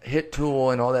on Hit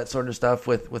Tool and all that sort of stuff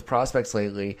with prospects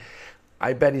lately.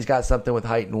 I bet he's got something with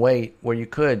height and weight where you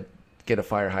could get a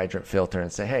fire hydrant filter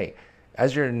and say, hey,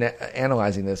 as you're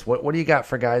analyzing this, what do you got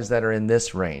for guys that are in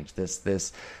this range, this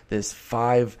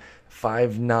 5'9"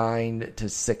 to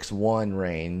 6'1"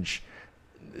 range,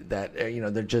 that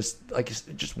they're just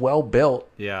well built,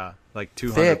 like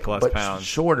 200 plus but pounds,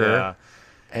 shorter, yeah.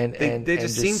 and they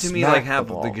just seem to me like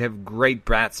they have great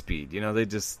bat speed. They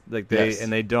just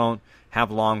and they don't have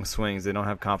long swings, they don't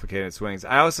have complicated swings.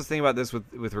 I also think about this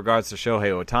with regards to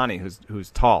Shohei Ohtani, who's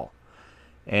tall.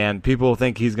 And people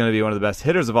think he's going to be one of the best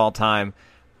hitters of all time.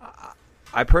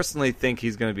 I personally think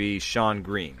he's going to be Sean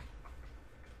Green.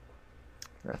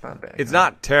 That's not bad. It's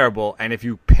not terrible, and if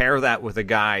you pair that with a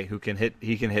guy who can hit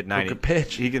 90. Who can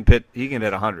pitch. He can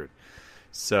hit 100.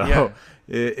 So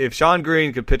if Sean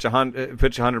Green could pitch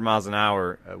 100 miles an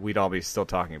hour, we'd all be still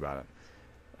talking about it.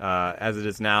 As it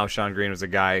is now, Sean Green was a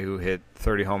guy who hit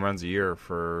 30 home runs a year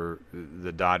for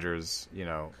the Dodgers,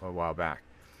 a while back.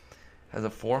 Has a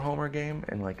 4-homer game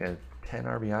and like a 10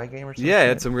 RBI game or something. Yeah,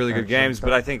 had some really good games,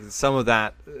 but I think some of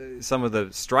the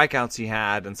strikeouts he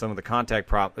had and some of the contact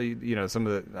some of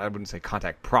the, I wouldn't say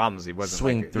contact problems. He wasn't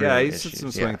swing through. Yeah, he had some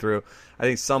swing through. I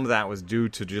think some of that was due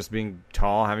to just being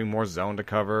tall, having more zone to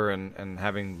cover, and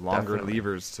having longer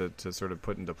levers to sort of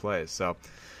put into play. So.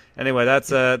 Anyway,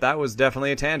 that was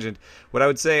definitely a tangent. What I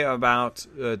would say about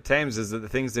Thames is that the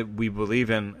things that we believe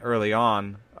in early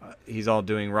on, he's all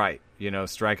doing right.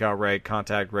 Strikeout rate,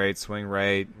 contact rate, swing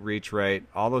rate, reach rate,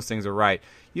 all those things are right.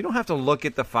 You don't have to look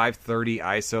at the 530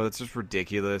 ISO. That's just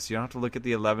ridiculous. You don't have to look at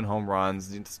the 11 home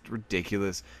runs. It's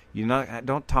ridiculous.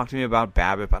 Don't talk to me about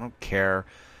BABIP. I don't care.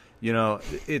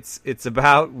 It's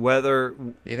about whether.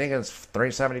 You think it's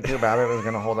 372 BABIP is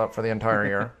going to hold up for the entire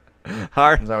year?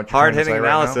 Hard-hitting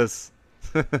analysis.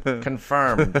 Right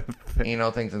Confirmed.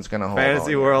 Thinks it's going to hold.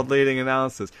 Fantasy world leading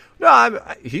analysis. No,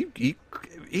 he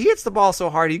hits the ball so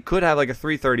hard he could have like a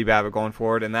 330 BABIP going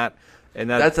forward, and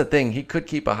that's the thing. He could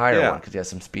keep a higher one because he has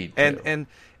some speed too.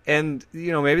 And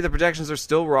maybe the projections are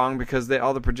still wrong because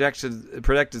all the projected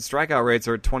strikeout rates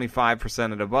are at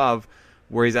 25% and above,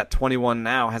 where he's at 21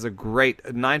 now. Has a great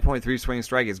 9.3 swing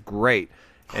strike is great,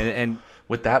 and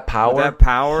with that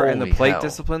power, and the plate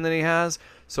discipline that he has.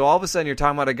 So all of a sudden you're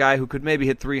talking about a guy who could maybe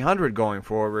hit 300 going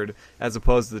forward as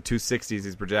opposed to the 260s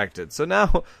he's projected. So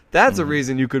now that's a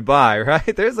reason you could buy,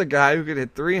 right? There's a guy who could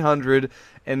hit 300,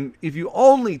 and if you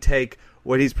only take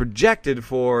what he's projected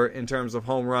for in terms of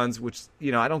home runs, which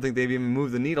I don't think they've even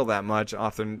moved the needle that much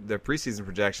off their preseason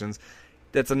projections,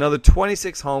 that's another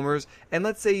 26 homers. And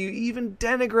let's say you even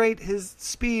denigrate his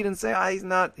speed and say,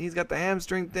 he's got the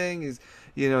hamstring thing, he's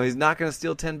not going to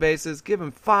steal 10 bases. Give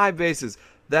him 5 bases.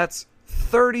 That's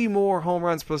 30 more home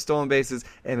runs plus stolen bases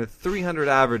and a 300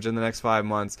 average in the next 5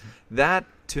 months. That,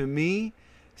 to me,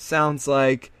 sounds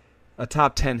like a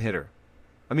top 10 hitter.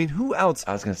 I mean, who else?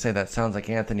 I was going to say that sounds like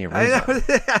Anthony Rizzo. I know,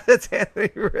 that's Anthony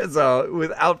Rizzo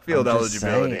with outfield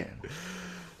eligibility. Saying.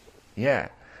 Yeah.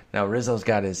 Now Rizzo's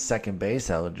got his second base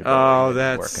eligibility. Oh,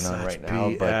 that's working on right BS,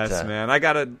 now. But man, I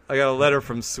got a letter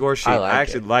from Scoresheet. I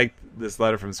actually liked this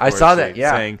letter from Scoresheet. I saw that.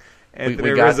 Yeah, saying Anthony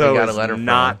Rizzo is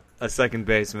not a second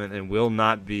baseman and will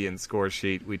not be in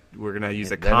Scoresheet. We're gonna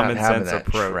use a common sense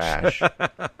approach. Trash.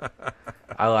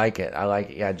 I like it.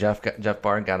 Yeah, Jeff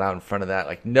Bard got out in front of that.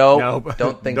 Like, nope,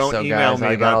 don't think don't so, email guys. Me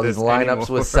I got all these lineups anymore.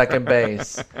 with second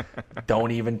base.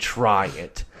 Don't even try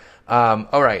it.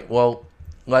 All right. Well,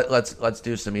 let's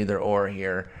do some either or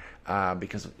here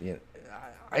because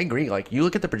I agree. Like, you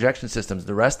look at the projection systems,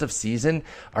 the rest of season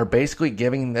are basically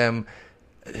giving him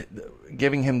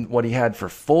what he had for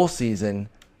full season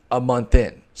a month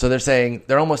in. So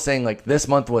they're almost saying like this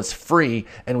month was free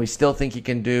and we still think he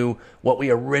can do what we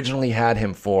originally had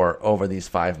him for over these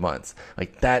 5 months.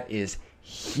 Like, that is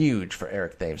huge for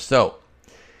Eric Thames. So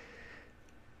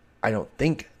I don't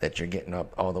think that you're getting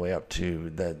up all the way up to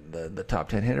the top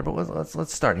 10 hitter, but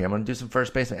let's start here. I'm going to do some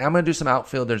first base. I'm going to do some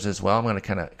outfielders as well. I'm going to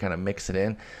kind of mix it in.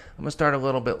 I'm going to start a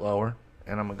little bit lower,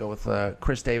 and I'm going to go with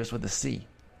Chris Davis with a C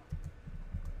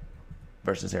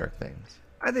versus Eric Thames.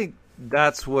 I think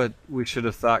that's what we should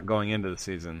have thought going into the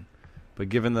season. But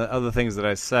given the other things that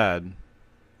I said,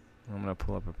 I'm going to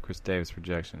pull up a Chris Davis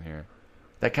projection here.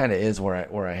 That kind of is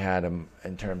where I had him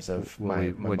in terms of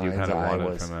my mind's eye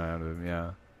was from him,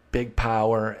 yeah. Big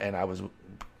power, and I was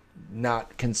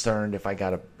not concerned if I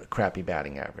got a crappy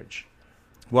batting average.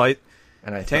 Well,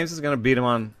 Thames is going to beat him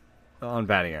on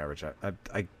batting average.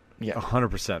 I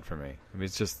 100% for me. I mean,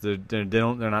 it's just they're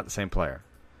not the same player.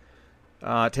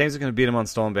 Thames is going to beat him on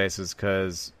stolen bases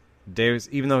because Davis,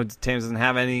 even though Thames doesn't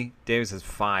have any, Davis has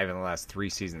 5 in the last 3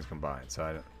 seasons combined.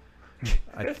 So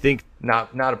I think not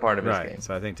a part of his game.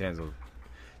 So I think Thames will.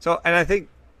 So, and I think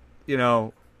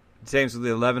Thames with the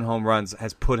 11 home runs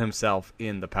has put himself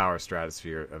in the power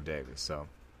stratosphere of Davis. So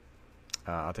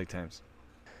I'll take Thames.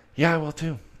 Yeah, I will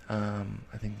too. I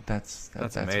think that's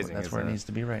amazing. That's where it needs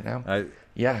to be right now. It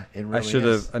really I should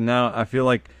is. have. And now I feel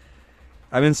like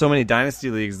I'm in so many dynasty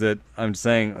leagues that I'm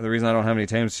saying the reason I don't have any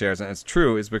Thames shares, and it's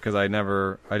true, is because I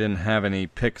didn't have any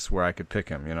picks where I could pick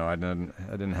him. I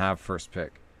didn't have first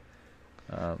pick.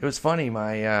 It was funny.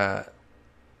 My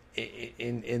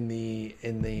in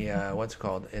the what's it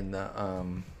called in the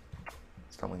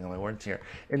stumbling on my words here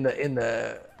in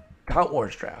the Tout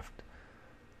Wars draft.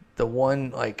 The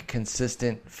one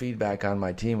consistent feedback on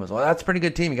my team was, well, that's a pretty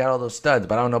good team. You got all those studs,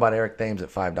 but I don't know about Eric Thames at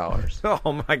 $5.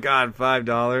 Oh my God,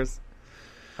 $5.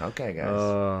 Okay,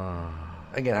 guys.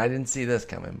 Again, I didn't see this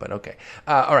coming, but okay.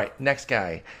 All right, next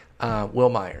guy, Will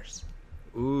Myers.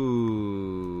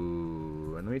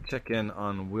 Ooh, and let me check in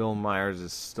on Will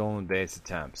Myers' stolen base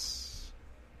attempts.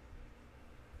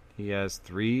 He has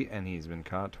 3, and he's been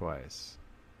caught twice.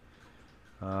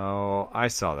 Oh, I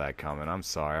saw that coming. I'm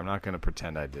sorry. I'm not going to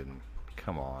pretend I didn't.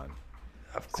 Come on.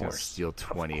 Of course. Steal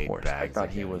 28 bags. I thought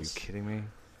he was. Are you kidding me?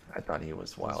 I thought he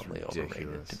was wildly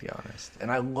overrated, to be honest. And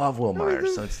I love Will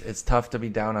Myers, so it's tough to be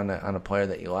down on a player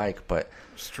that you like. But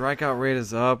strikeout rate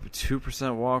is up,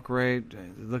 2% walk rate.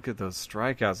 Look at those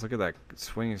strikeouts. Look at that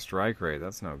swinging strike rate.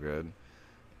 That's no good.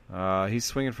 He's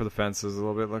swinging for the fences a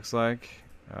little bit. Looks like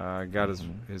got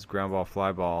his ground ball,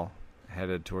 fly ball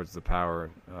headed towards the power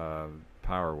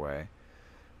way.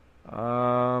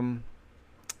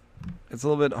 It's a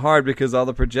little bit hard because all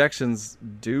the projections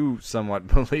do somewhat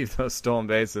believe those stolen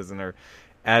bases and are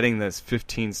adding this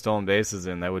 15 stolen bases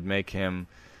in. That would make him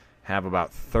have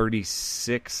about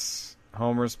 36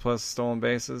 homers plus stolen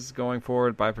bases going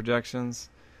forward by projections,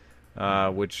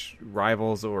 which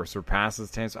rivals or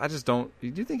surpasses Thames. I just don't. Do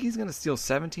you think he's going to steal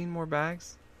 17 more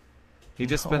bags? He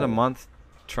just spent a month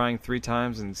trying 3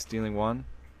 times and stealing 1.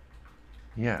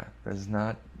 Yeah, that's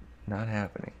not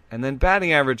happening. And then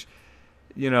batting average.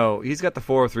 He's got the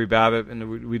 403 BABIP,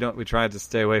 and we tried to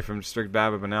stay away from strict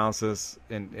BABIP analysis,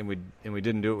 and we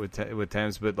didn't do it with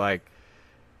Thames, but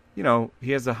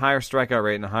he has a higher strikeout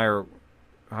rate and a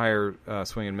higher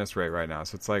swing and miss rate right now.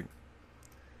 So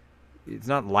it's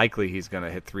not likely he's going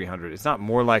to hit 300. It's not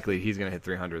more likely he's going to hit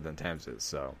 300 than Thames is.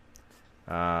 So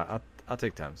I'll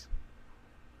take Thames.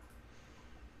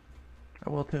 I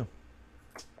will too.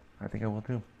 I think I will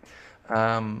too.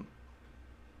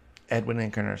 Edwin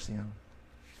Encarnacion.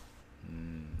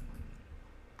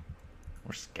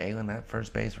 We're scaling that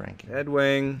first base ranking.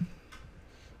 Edwin.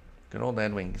 Good old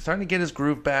Edwin. Starting to get his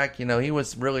groove back. He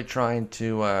was really trying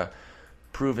to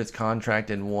prove his contract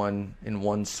in one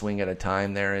swing at a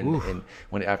time there, and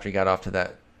when after he got off to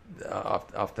that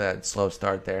off that slow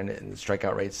start there, and the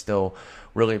strikeout rate's still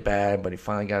really bad, but he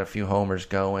finally got a few homers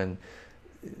going.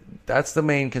 that's the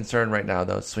main concern right now,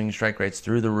 though. Swinging strike rates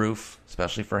through the roof,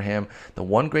 especially for him. The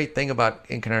one great thing about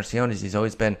Encarnacion is he's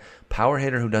always been power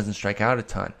hitter who doesn't strike out a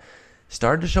ton.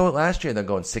 Started to show it last year. They're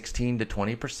going 16 to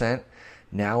 20%,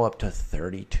 now up to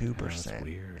 32%. That's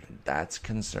weird. That's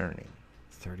concerning.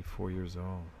 34 years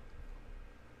old.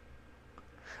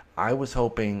 I was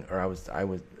hoping, or I was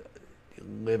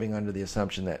living under the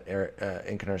assumption that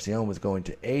Encarnacion was going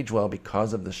to age well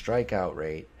because of the strikeout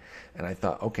rate. And I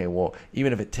thought, okay, well,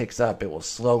 even if it ticks up, it will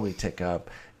slowly tick up,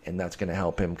 and that's going to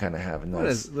help him kind of have a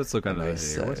nice. Let's look under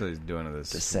this here. What's he doing to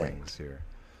this swings here?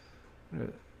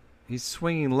 He's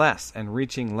swinging less and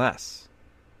reaching less.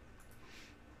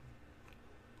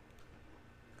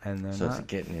 And so it's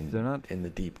getting in the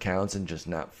deep counts and just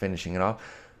not finishing it off.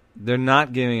 They're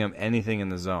not giving him anything in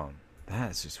the zone.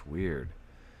 That's just weird.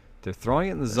 They're throwing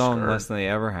it in the zone less than they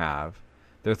ever have.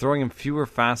 They're throwing him fewer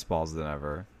fastballs than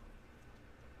ever.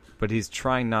 But he's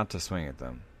trying not to swing at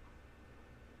them.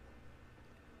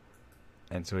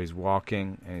 And so he's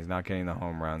walking, and he's not getting the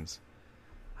home runs.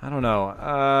 I don't know.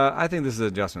 I think this is an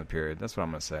adjustment period. That's what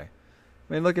I'm going to say.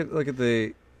 I mean, look at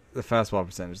the fastball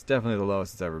percentage. It's definitely the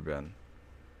lowest it's ever been.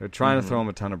 They're trying to throw him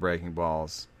a ton of breaking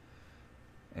balls.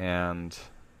 And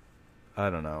I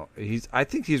don't know. I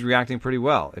think he's reacting pretty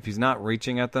well. If he's not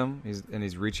reaching at them,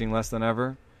 he's reaching less than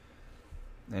ever,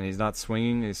 and he's not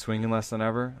swinging, he's swinging less than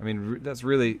ever. I mean, that's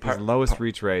really his lowest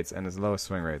reach rates and his lowest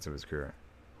swing rates of his career.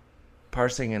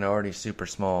 Parsing an already super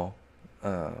small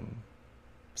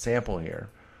sample here,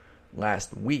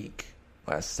 last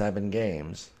 7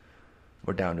 games,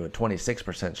 we're down to a 26%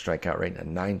 strikeout rate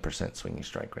and a 9% swinging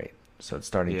strike rate. So it's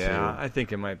starting to I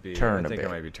think it might be turn I think it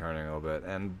might be turning a little bit.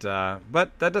 And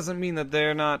but that doesn't mean that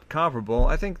they're not comparable.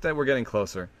 I think that we're getting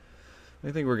closer.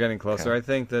 I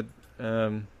think that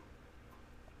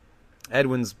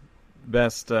Edwin's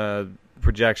best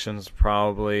projections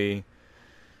probably,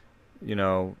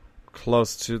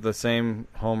 close to the same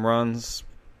home runs,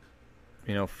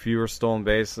 fewer stolen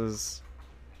bases,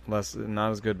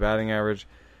 not as good batting average.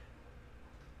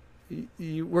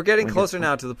 We're getting closer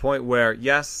now to the point where,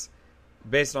 yes,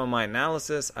 based on my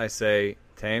analysis, I say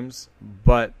Thames,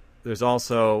 but there's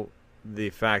also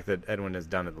the fact that Edwin has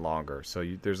done it longer. So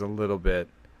there's a little bit.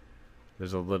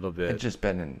 It's just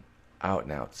been an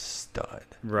out-and-out stud,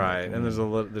 right? And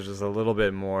there's just a little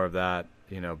bit more of that.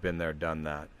 Been there, done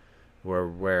that.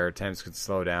 Where Thames could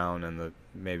slow down and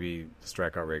maybe the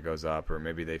strikeout rate goes up, or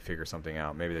maybe they figure something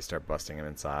out. Maybe they start busting him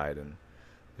inside, and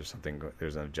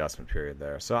there's an adjustment period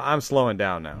there. So I'm slowing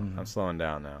down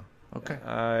now.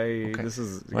 Okay. This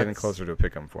is getting closer to a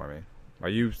pick 'em for me. Are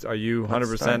you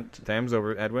 100% Thames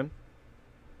over Edwin?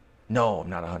 No, I'm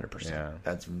not 100%. Yeah.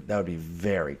 That would be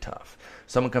very tough.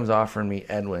 Someone comes offering me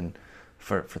Edwin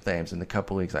for Thames. In the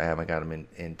couple leagues I have, I got him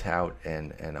in tout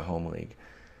and a home league.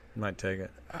 Might take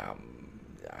it.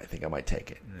 I think I might take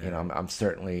it. Yeah. I'm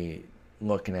certainly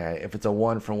looking at it. If it's a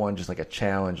 1-for-1, just like a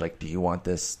challenge, like, do you want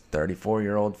this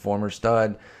 34-year-old former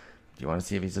stud? Do you want to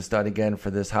see if he's a stud again for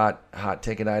this hot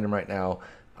ticket item right now?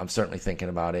 I'm certainly thinking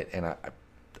about it, and I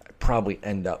probably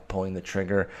end up pulling the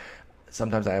trigger.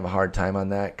 Sometimes I have a hard time on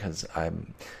that because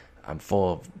I'm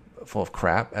full of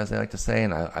crap, as they like to say,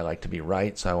 and I like to be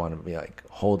right, so I want to be like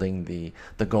holding the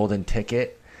golden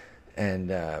ticket. And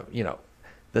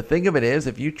the thing of it is,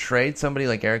 if you trade somebody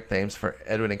like Eric Thames for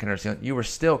Edwin Encarnacion, you were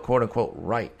still quote unquote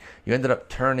right. You ended up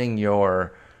turning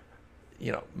your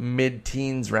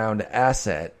mid-teens round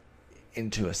asset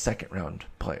into a second round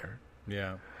player.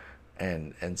 Yeah.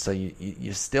 And so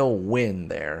you still win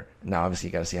there. Now, obviously,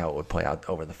 you got to see how it would play out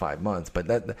over the 5 months, but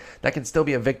that can still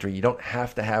be a victory. You don't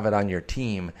have to have it on your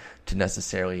team to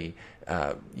necessarily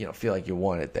feel like you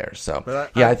won it there. So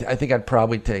I think I'd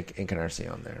probably take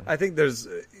Encarnacion there. I think there's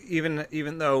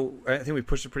even though I think we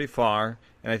pushed it pretty far,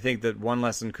 and I think that one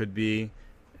lesson could be,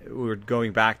 we're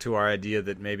going back to our idea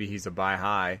that maybe he's a buy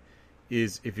high,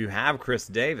 is if you have Chris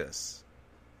Davis,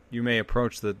 you may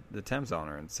approach the Thames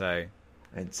owner and say,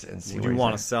 and see, would you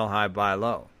want to sell high, buy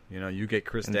low? You get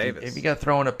Chris Davis. If you got to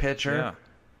throw in a pitcher,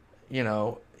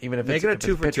 even if make it a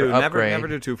 2-for-2, never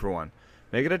do 2-for-1.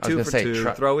 Make it a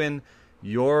 2-for-2. Throw in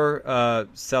your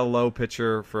sell low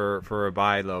pitcher for a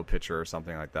buy low pitcher or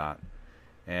something like that,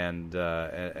 and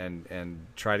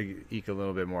try to eke a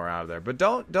little bit more out of there. But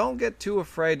don't get too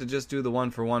afraid to just do the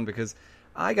 1-for-1, because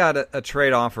I got a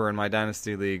trade offer in my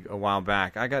Dynasty League a while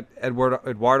back. I got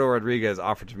Eduardo Rodriguez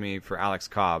offered to me for Alex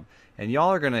Cobb. And y'all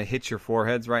are going to hit your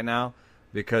foreheads right now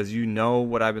because you know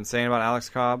what I've been saying about Alex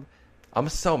Cobb. I'm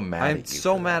so mad at you. I'm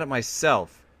so mad at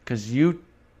myself. Because you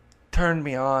turned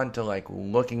me on to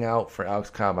looking out for Alex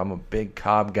Cobb. I'm a big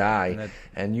Cobb guy.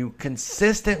 And you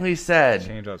consistently said,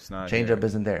 Change-up's not Change-up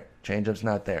isn't there. Change-up's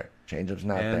not there. Changeup's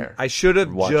not there. I should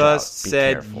have just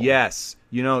said careful. yes.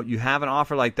 You have an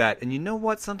offer like that, and you know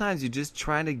what? Sometimes you just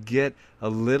try to get a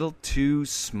little too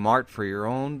smart for your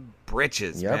own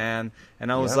britches, man.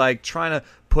 And I was like trying to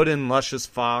put in Luscious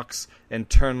Fox and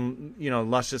turn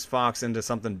Luscious Fox into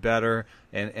something better,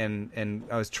 and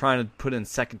I was trying to put in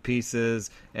second pieces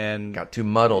and got too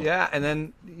muddled. Yeah,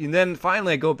 and then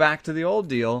finally I go back to the old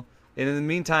deal, and in the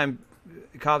meantime,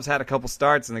 Cobb's had a couple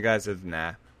starts, and the guy says,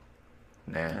 "Nah,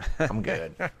 I'm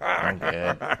good. I'm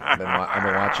good. I've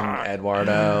been watching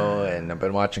Eduardo, and I've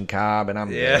been watching Cobb, and I'm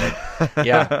good."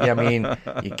 Yeah. I mean,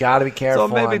 you got to be careful.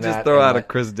 So maybe on just that throw out a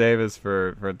Chris Davis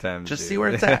for 10. Just see where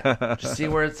it's at. Just see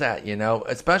where it's at.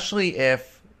 Especially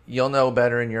if you'll know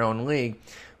better in your own league.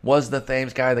 Was the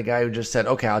Thames guy the guy who just said,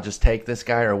 "Okay, I'll just take this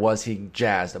guy," or was he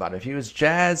jazzed about it? If he was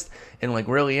jazzed and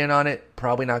really in on it,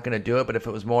 probably not going to do it. But if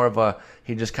it was more of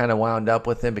he just kind of wound up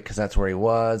with him because that's where he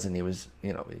was, and he was,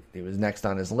 he was next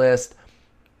on his list,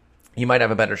 you might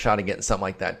have a better shot at getting something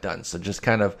like that done. So just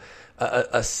kind of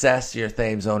assess your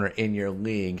Thames owner in your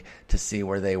league to see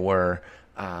where they were.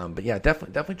 But yeah,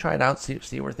 definitely try it out,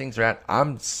 see where things are at.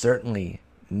 I'm certainly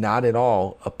not at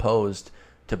all opposed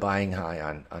to buying high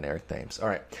on Eric Thames. All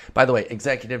right. By the way,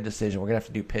 executive decision. We're going to have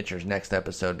to do pitchers next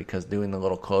episode because doing the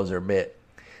little closer bit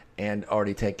and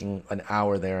already taking an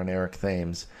hour there on Eric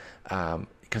Thames.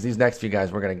 Because these next few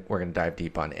guys we're gonna dive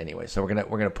deep on anyway. So we're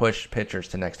gonna push pitchers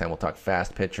to next time. We'll talk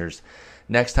fast pitchers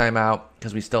next time out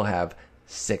because we still have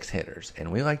 6 hitters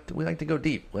and we like to go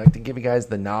deep. We like to give you guys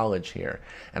the knowledge here.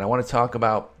 And I want to talk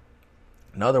about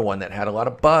another one that had a lot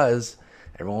of buzz.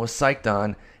 Everyone was psyched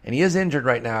on, and he is injured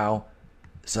right now.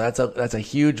 So that's a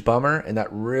huge bummer, and that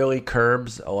really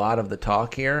curbs a lot of the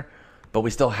talk here. But we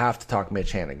still have to talk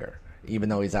Mitch Haniger, even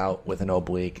though he's out with an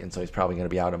oblique, and so he's probably going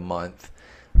to be out a month.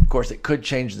 Of course, it could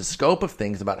change the scope of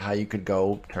things about how you could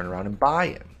go turn around and buy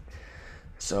him.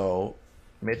 So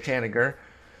Mitch Haniger,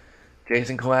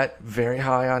 Jason Collette, very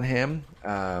high on him.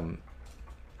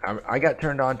 I got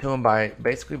turned on to him by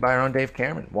our own Dave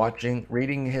Cameron,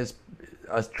 reading his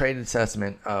trade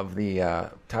assessment of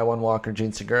the Taiwan Walker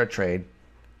Gene Segura trade.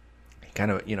 Kind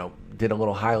of, did a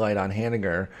little highlight on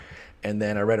Haniger, and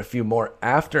then I read a few more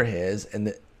after his,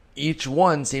 and each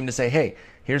one seemed to say, hey,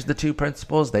 here's the 2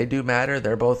 principles. They do matter.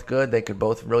 They're both good. They could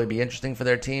both really be interesting for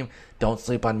their team. Don't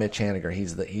sleep on Mitch Haniger.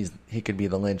 He could be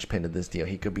the linchpin to this deal.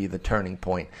 He could be the turning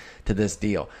point to this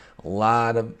deal. A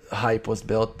lot of hype was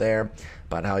built there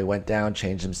about how he went down,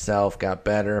 changed himself, got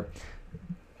better.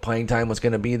 Playing time was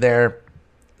going to be there.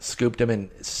 Scooped him in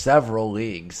several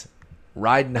leagues,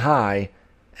 riding high.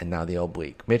 And now the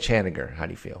oblique. Mitch Haniger, how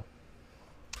do you feel?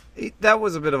 That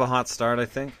was a bit of a hot start, I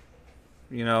think.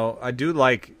 I do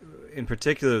like, in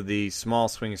particular, the small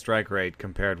swing strike rate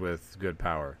compared with good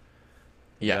power.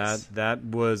 Yes. That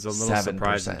was a little 7%.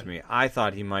 surprising to me. I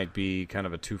thought he might be kind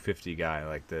of a 250 guy,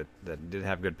 like that did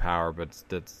have good power, but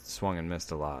that swung and missed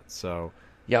a lot. So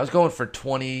yeah, I was going for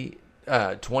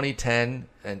 2010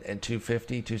 and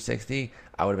 250, 260.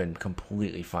 I would have been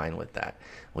completely fine with that.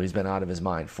 Well, he's been out of his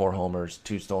mind. 4 homers,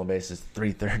 2 stolen bases,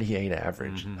 338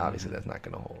 average. Mm-hmm. Obviously, that's not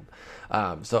going to hold.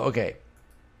 Okay.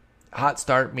 Hot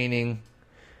start, meaning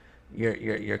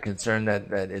you're concerned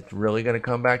that it's really going to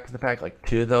come back to the pack, like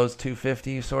to those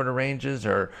 250 sort of ranges,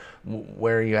 or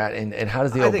where are you at? And how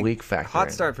does the oblique factor in?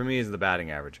 Hot start for me is the batting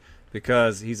average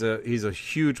because he's a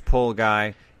huge pull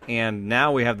guy. And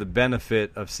now we have the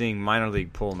benefit of seeing minor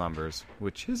league pull numbers,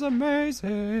 which is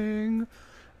amazing.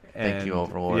 Thank you,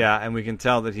 Overlord. Yeah, and we can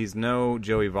tell that he's no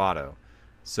Joey Votto.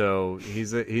 So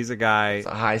he's a guy. It's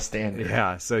a high standard.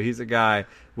 Yeah, so he's a guy.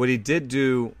 What he did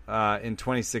do in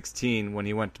 2016 when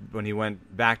he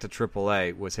went back to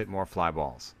AAA was hit more fly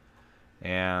balls,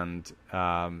 and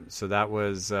so that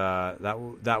was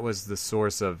the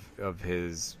source of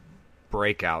his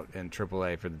breakout in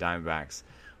AAA for the Diamondbacks.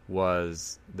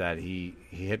 Was that he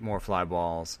hit more fly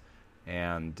balls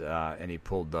and he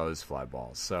pulled those fly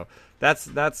balls. So that's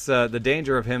the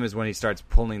danger of him is when he starts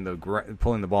pulling the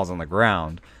balls on the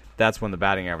ground. That's when the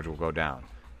batting average will go down.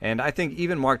 And I think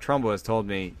even Mark Trumbo has told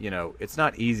me, it's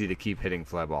not easy to keep hitting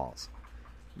fly balls.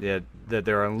 That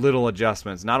there are little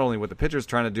adjustments, not only what the pitcher's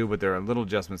trying to do, but there are little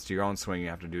adjustments to your own swing you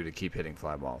have to do to keep hitting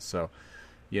fly balls. So,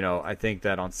 I think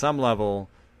that on some level,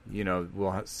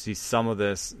 we'll see some of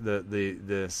this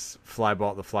the fly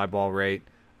ball rate.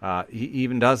 He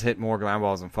even does hit more ground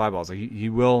balls than fly balls. So he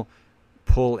will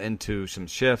pull into some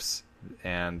shifts,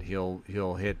 and he'll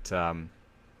hit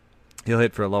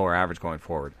for a lower average going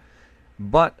forward.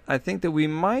 But I think that we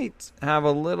might have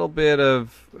a little bit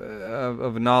of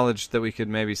knowledge that we could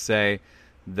maybe say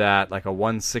that like a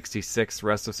 166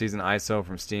 rest of season ISO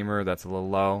from Steamer, that's a little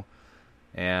low.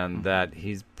 and that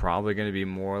he's probably going to be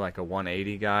more like a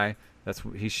 180 guy. That's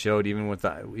what he showed even with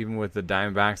the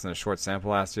Diamondbacks in a short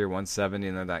sample last year, 170,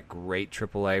 and then that great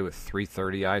AAA with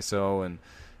 330 ISO and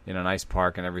in a nice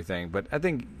park and everything. But I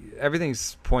think everything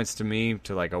points to me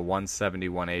to like a 170,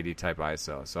 180 type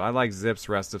ISO. So I like Zip's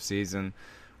rest of season,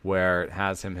 where it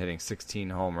has him hitting 16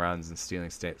 home runs and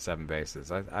stealing 7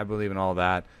 bases. I believe in all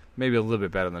that. Maybe a little bit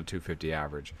better than 250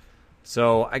 average.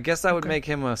 So I guess that would make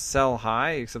him a sell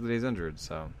high, except that he's injured.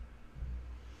 So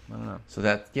I don't know. So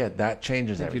that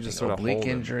changes everything. Just sort of oblique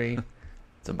injury.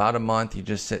 It's about a month. You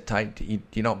just sit tight.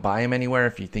 You don't buy him anywhere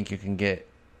if you think you can get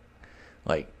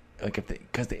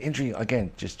because the injury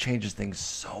again just changes things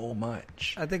so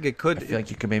much. I think it could. I feel like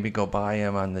you could maybe go buy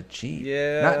him on the cheap.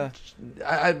 Yeah.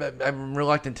 I'm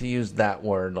reluctant to use that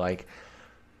word, like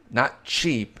not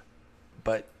cheap,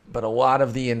 but a lot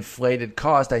of the inflated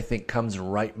cost I think comes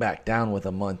right back down with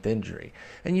a month injury,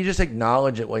 and you just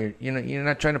acknowledge it while you're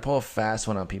not trying to pull a fast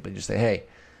one on people. You just say, hey,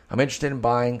 I'm interested in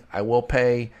buying. I will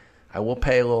pay a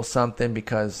little something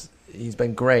because he's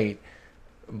been great.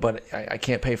 But I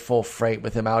can't pay full freight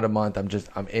with him out a month.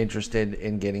 I'm interested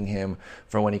in getting him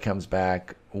for when he comes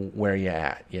back. Where you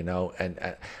at,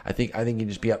 And I think you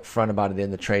just be upfront about it in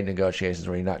the trade negotiations,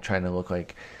 where you're not trying to look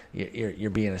like you're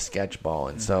being a sketchball.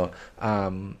 And so,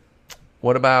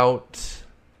 what about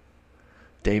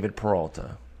David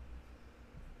Peralta,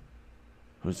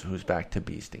 who's back to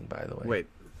beasting? By the way, wait,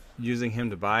 using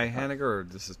him to buy Haniger, or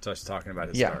this is just talking about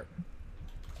his start?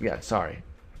 Yeah, sorry.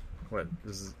 What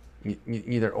this is.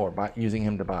 Either or, using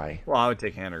him to buy. Well, I would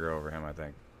take Haniger over him, I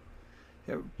think.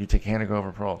 Yeah. You take Haniger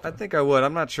over Peralta? I think I would.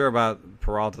 I'm not sure about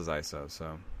Peralta's ISO,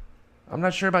 so. I'm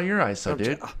not sure about your ISO,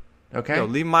 dude. Okay?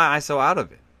 Leave my ISO out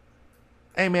of it.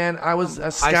 Hey, man, I was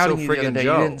scouting you the other day.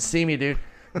 Joe. You didn't see me, dude.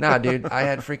 Nah, dude, I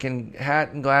had freaking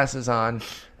hat and glasses on,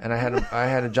 and I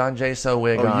had a John Jaso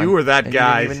wig on. Oh, you were that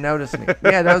guy. You didn't even notice me.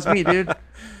 Yeah, that was me, dude.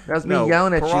 That was me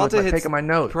yelling at Peralta you with taking my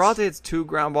notes. Peralta hits 2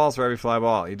 ground balls for every fly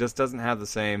ball. He just doesn't have the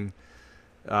same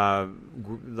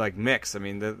mix. I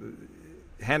mean, the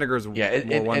Haniger's more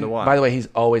 1-to-1. By the way, he's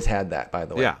always had that. By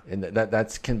the way, yeah, and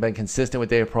that's been consistent with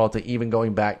David Peralta, even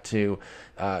going back to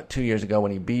 2 years ago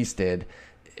when he beasted.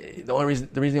 The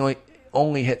reason he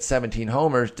only hit 17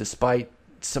 homers, despite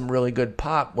some really good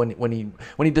pop when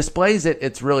he displays it,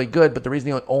 it's really good. But the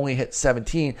reason he only hit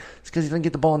 17 is because he didn't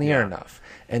get the ball in the air enough.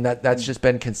 And that's just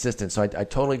been consistent. So I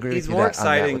totally agree with you. He's more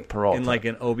exciting with Peralta. in like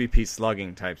an OBP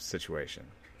slugging type situation.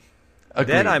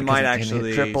 Agreed, then I might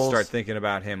actually start thinking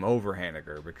about him over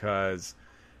Haniger because,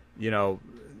 with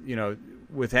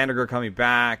Haniger coming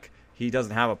back, he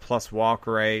doesn't have a plus walk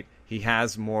rate. He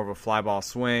has more of a fly ball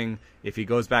swing. If he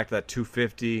goes back to that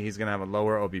 250, he's going to have a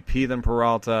lower OBP than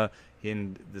Peralta.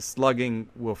 In the slugging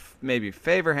will maybe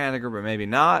favor Haniger, but maybe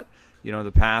not. In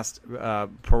the past,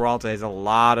 Peralta has a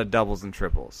lot of doubles and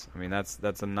triples. I mean, that's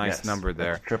a nice number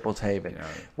there. Triples haven.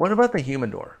 What about the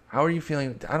humidor? How are you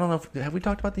feeling? I don't know. Have we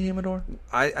talked about the humidor?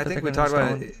 I think we talked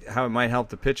about how it might help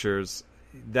the pitchers.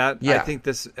 I think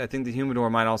the humidor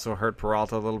might also hurt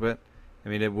Peralta a little bit. I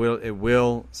mean, it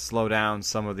will slow down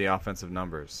some of the offensive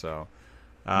numbers. So,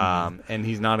 and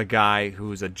he's not a guy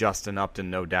who's a Justin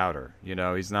Upton no doubter.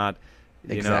 He's not.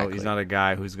 He's not a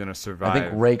guy who's going to survive. I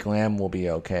think Rake Lamb will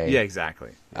be okay. Yeah, exactly.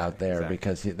 Out there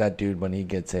because that dude, when he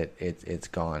gets it, it's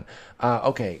gone.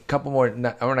 Okay, couple more. We're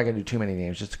not going to do too many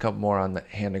names. Just a couple more on the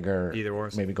Haniger. Either or.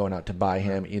 Maybe going out to buy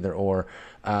him. Either or.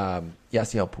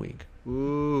 Yasiel Puig.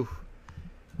 Ooh.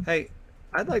 Hey,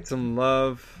 I'd like some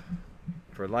love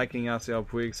for liking Yasiel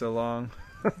Puig so long.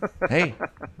 Hey,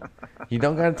 you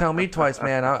don't got to tell me twice,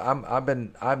 man. I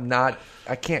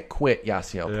can't quit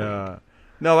Yasiel Puig. Yeah.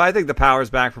 No, I think the power's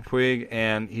back for Puig,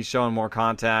 and he's showing more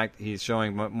contact. He's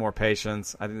showing more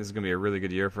patience. I think this is going to be a really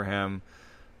good year for him.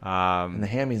 And the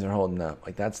hammies are holding up.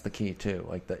 Like, that's the key, too.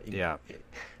 If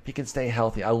he can stay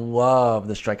healthy. I love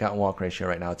the strikeout and walk ratio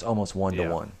right now. It's almost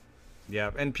 1-to-1.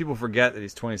 Yeah, and people forget that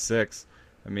he's 26.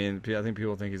 I mean, I think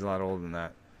people think he's a lot older than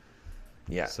that.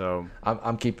 Yeah. So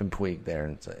I'm keeping Puig there,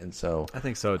 and so I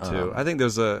think so too. I think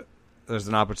there's an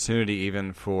opportunity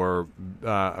even for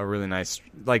a really nice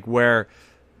where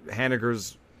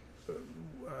Haniger's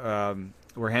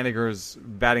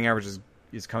batting average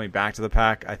is coming back to the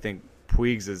pack. I think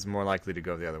Puig's is more likely to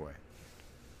go the other way.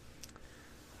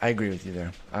 I agree with you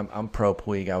there. I'm pro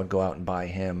Puig. I would go out and buy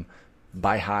him.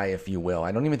 Buy high, if you will.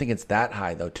 I don't even think it's that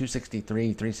high, though.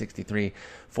 263, 363,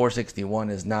 461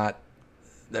 is not.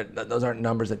 Those aren't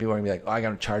numbers that people are going to be like, I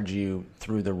got to charge you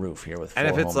through the roof here with 4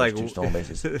 homers, 2 stolen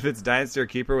bases. If it's Dynasty or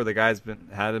Keeper where the guy's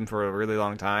had him for a really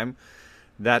long time,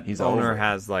 That He's owner over it.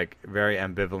 has like very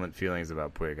ambivalent feelings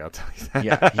about Puig. I'll tell you that.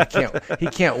 Yeah, he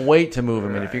can't wait to move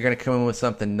him. And if you're going to come in with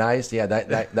something nice, yeah,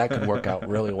 that could work out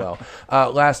really well.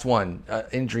 Last one,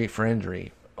 injury for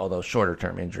injury, although shorter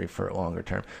term injury for longer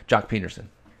term. Jock Peterson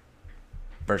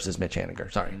versus Mitch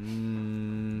Haniger. Sorry.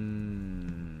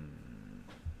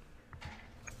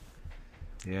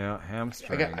 Yeah,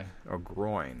 hamstring or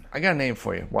groin. I got a name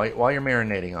for you while you're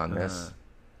marinating on this.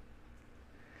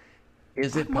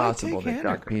 Is it possible that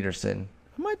Jock Peterson...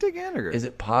 I might take Haniger. Is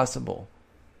it possible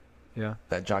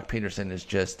that Jock Peterson is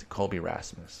just Colby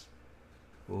Rasmus?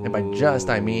 Ooh. And by just,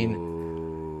 I mean...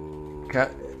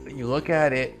 You look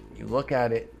at it,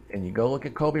 and you go look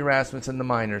at Colby Rasmus in the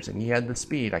minors, and he had the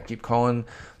speed. I keep calling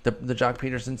the Jock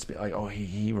Peterson speed. Like,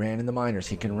 he ran in the minors.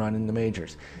 He can run in the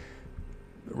majors.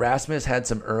 Rasmus had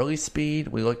some early speed.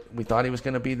 We thought he was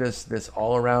going to be this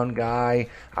all-around guy.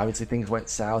 Obviously, things went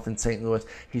south in St. Louis.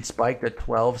 He spiked a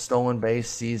 12 stolen base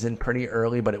season pretty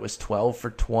early, but it was 12 for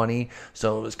 20,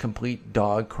 so it was complete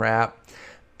dog crap.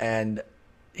 And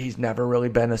he's never really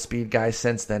been a speed guy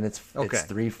since then. It's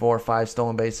 3, 4, 5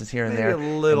 stolen bases here and there.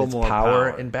 Maybe a little more power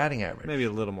and batting average. Maybe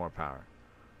a little more power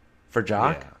for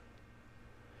Jock. Yeah.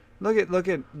 Look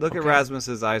at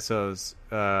Rasmus's ISOs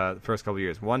the first couple of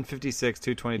years. 156,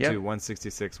 222,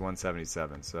 166,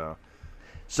 177.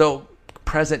 So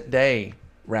present day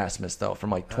Rasmus though, from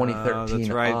like 2013 that's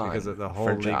right, on, because the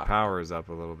whole league power is up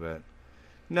a little bit.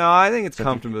 No, I think it's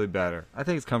comfortably better. Okay. I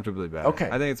think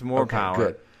it's more power.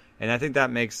 Good. And I think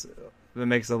that makes a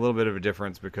little bit of a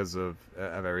difference because of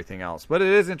everything else. But it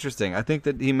is interesting. I think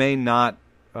that he may not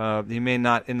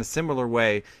in a similar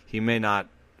way, he may not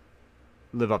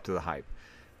live up to the hype,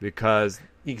 because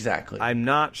exactly I'm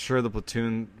not sure the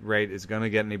platoon rate is going to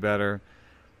get any better.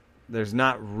 There's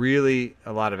not really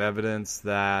a lot of evidence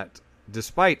that,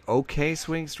 despite okay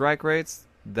swing strike rates,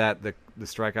 that the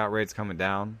strikeout rate's coming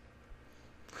down.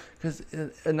 Because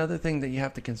another thing that you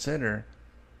have to consider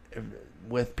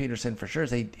with Peterson for sure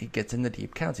is he gets in the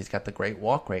deep counts. He's got the great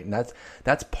walk rate, and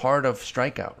that's part of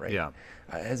strikeout rate. Yeah.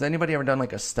 Has anybody ever done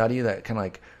like a study that kind of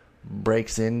like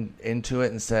breaks into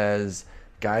it and says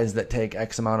guys that take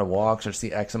X amount of walks or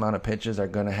see X amount of pitches are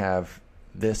going to have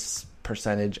this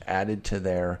percentage added to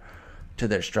their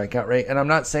strikeout rate? And I'm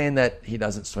not saying that he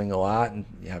doesn't swing a lot and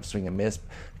you have swing and miss,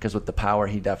 because with the power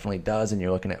he definitely does, and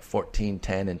you're looking at 14,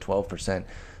 10, and 12%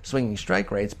 swinging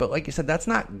strike rates. But like you said, that's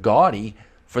not gaudy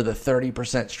for the 30%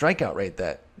 strikeout rate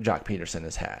that Jock Peterson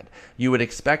has had. You would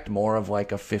expect more of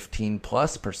like a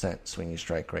 15+% swinging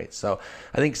strike rate. So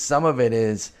I think some of it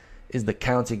is the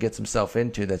counts he gets himself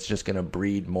into that's just going to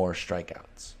breed more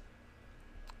strikeouts.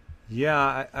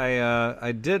 Yeah,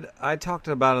 I talked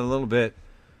about it a little bit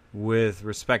with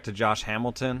respect to Josh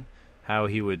Hamilton, how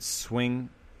he would swing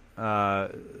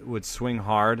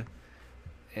hard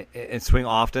and swing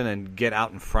often and get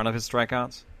out in front of his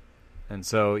strikeouts. And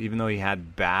so even though he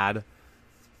had bad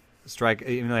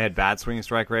swinging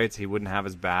strike rates, he wouldn't have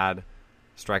as bad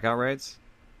strikeout rates,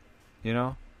 you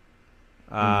know?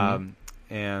 Mm-hmm.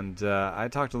 And I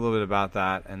talked a little bit about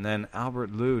that, and then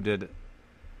Albert Liu did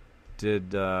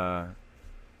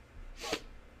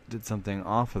something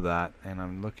off of that, and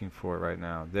I'm looking for it right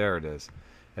now. There it is.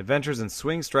 Adventures in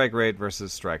swing strike rate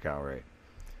versus strikeout rate.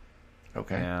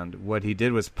 Okay. And what he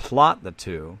did was plot the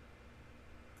two,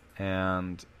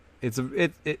 and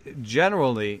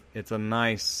generally it's a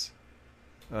nice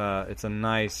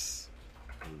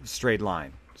straight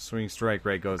line. Swing strike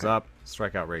rate goes up,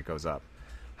 strikeout rate goes up.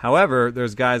 However,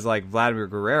 there's guys like Vladimir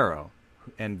Guerrero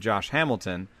and Josh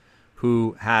Hamilton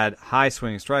who had high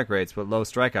swing strike rates but low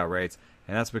strikeout rates,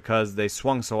 and that's because they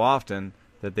swung so often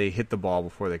that they hit the ball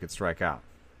before they could strike out.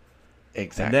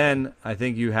 Exactly. And then I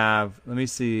think you have, let me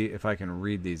see if I can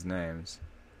read these names.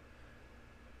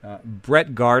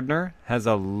 Brett Gardner has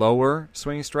a lower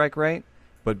swing strike rate,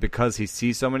 but because he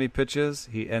sees so many pitches,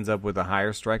 he ends up with a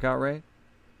higher strikeout rate.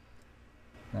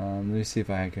 Let me see if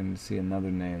I can see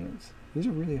another name. These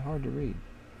are really hard to read.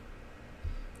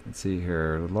 Let's see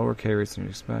here. Lower K rates than you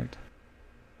expect.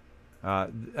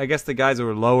 I guess the guys that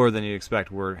were lower than you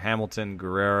expect were Hamilton,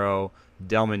 Guerrero,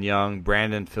 Delman Young,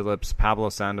 Brandon Phillips, Pablo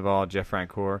Sandoval, Jeff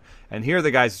Francoeur. And here are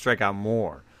the guys who strike out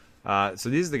more. So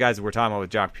these are the guys that we're talking about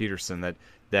with Jock Peterson that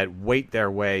weight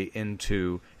their way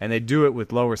into, and they do it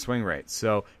with lower swing rates.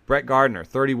 So Brett Gardner,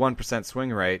 31%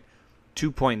 swing rate,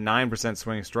 2.9%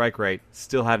 swing strike rate,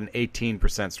 still had an 18%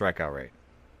 strikeout rate.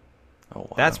 Oh,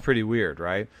 wow. That's pretty weird,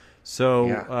 right? So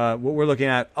what we're looking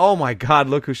at, oh my God,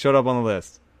 look who showed up on the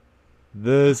list.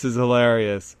 This is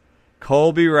hilarious.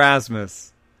 Colby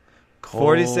Rasmus.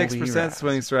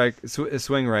 46%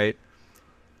 swing rate,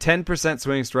 10%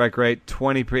 swing strike rate,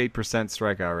 28%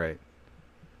 strikeout rate.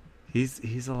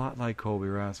 He's a lot like Colby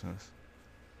Rasmus.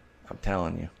 I'm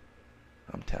telling you.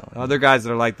 Other guys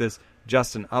that are like this: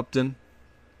 Justin Upton,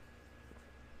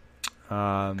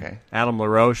 Adam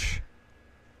LaRoche.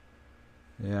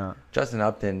 Yeah, Justin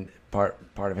Upton. Part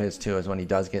of his too is when he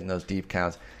does get in those deep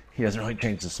counts, he doesn't really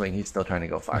change the swing. He's still trying to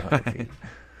go 500 feet.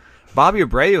 Bobby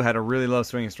Abreu had a really low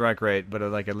swing and strike rate, but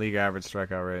like a league average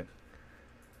strikeout rate.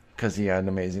 Because he had an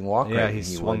amazing walk rate. Yeah, he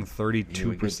swung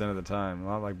 32% of the time, a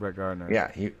lot like Brett Gardner. Yeah,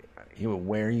 he would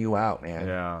wear you out,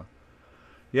 man.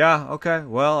 Yeah. Okay.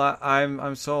 Well,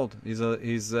 I'm sold.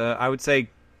 He's I would say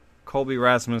Colby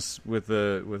Rasmus with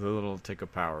a little tick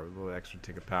of power, a little extra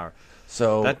tick of power.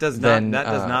 So that does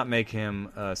not make him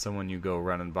someone you go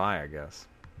running by, I guess.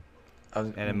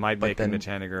 And it might make Mitch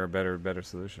Haniger a better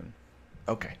solution.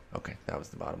 Okay, that was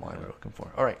the bottom line we're looking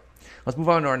for. All right, let's move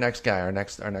on to our next guy, our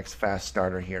next fast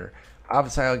starter here,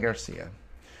 Avisail Garcia.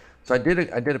 So I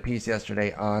did a piece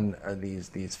yesterday on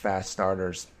these fast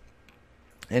starters,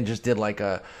 and just did like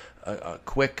a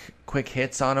quick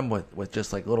hits on them with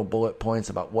just like little bullet points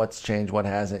about what's changed, what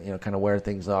hasn't, kind of where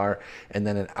things are, and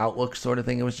then an outlook sort of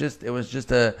thing. It was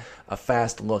just a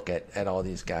fast look at all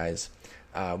these guys.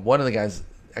 One of the guys.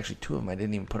 Actually, two of them I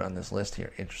didn't even put on this list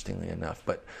here, interestingly enough.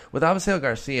 But with Avisail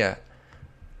Garcia,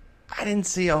 I didn't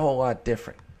see a whole lot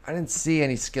different. I didn't see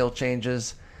any skill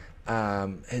changes.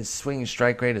 His swinging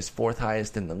strike rate is fourth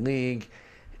highest in the league.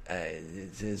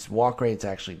 His walk rate's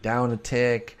actually down a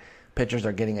tick. Pitchers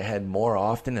are getting ahead more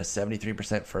often, a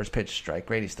 73% first pitch strike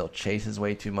rate. He still chases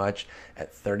way too much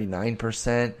at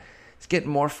 39%. He's getting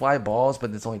more fly balls,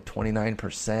 but it's only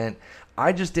 29%.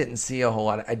 I just didn't see a whole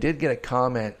lot. I did get a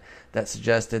comment that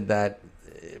suggested that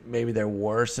maybe there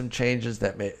were some changes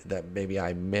that maybe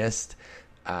I missed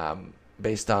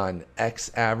based on X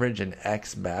average and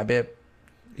X BABIP.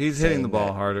 He's hitting the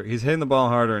ball harder. He's hitting the ball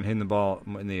harder and hitting the ball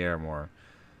in the air more.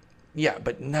 Yeah,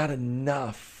 but not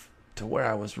enough to where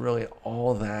I was really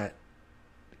all that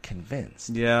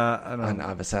convinced. Yeah, on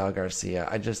Avisail Garcia.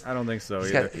 I don't think so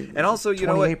either. And also, you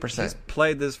know what? He's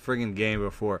played this friggin' game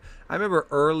before. I remember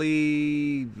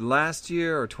early last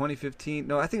year or 2015.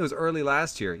 No, I think it was early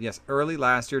last year. Yes, early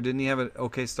last year. Didn't he have an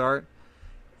okay start?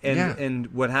 And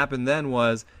what happened then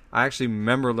was, I actually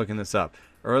remember looking this up.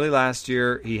 Early last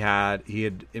year, he had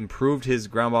improved his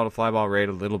ground ball to fly ball rate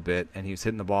a little bit, and he was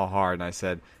hitting the ball hard. And I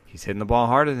said, he's hitting the ball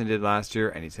harder than he did last year,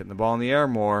 and he's hitting the ball in the air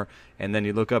more. And then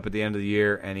you look up at the end of the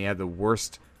year, and he had the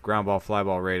worst ground ball fly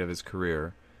ball rate of his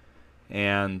career,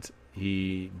 and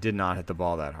he did not hit the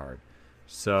ball that hard.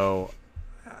 So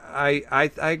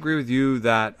I agree with you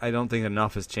that I don't think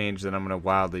enough has changed that I'm going to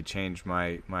wildly change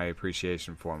my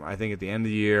appreciation for him. I think at the end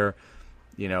of the year,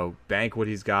 bank what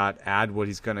he's got, add what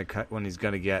he's going to cut when he's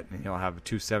going to get, and he'll have a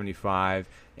 275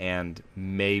 and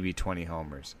maybe 20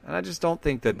 homers. And I just don't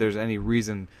think that there's any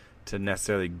reason to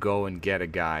necessarily go and get a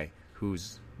guy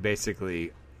who's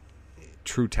basically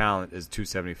true talent is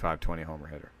 275, 20 homer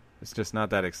hitter. It's just not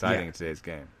that exciting in today's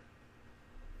game.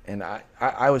 And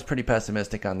I was pretty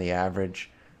pessimistic on the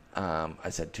average. I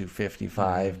said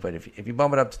 255, but if you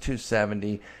bump it up to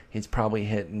 270, he's probably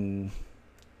hitting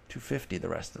 250 the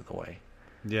rest of the way.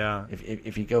 Yeah.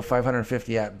 If you go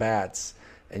 550 at bats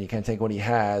and you kind of take what he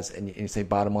has and you say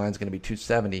bottom line is going to be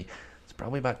 270, it's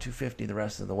probably about 250 the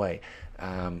rest of the way.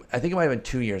 I think it might have been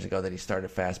 2 years ago that he started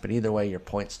fast, but either way, your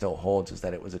point still holds, is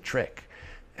that it was a trick,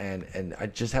 and I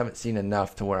just haven't seen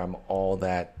enough to where I'm all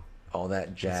that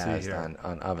jazzed on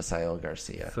Avisail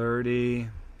Garcia. 30,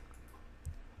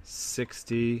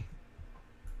 60,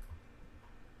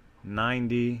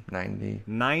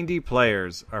 90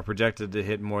 players are projected to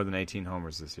hit more than 18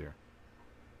 homers this year.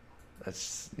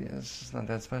 It's just not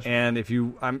that special. And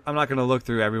I'm not going to look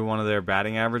through every one of their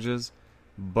batting averages,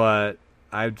 but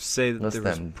I'd say that there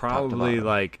was probably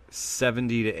like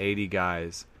 70 to 80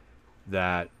 guys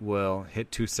that will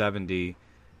hit 270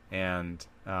 and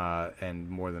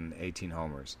more than 18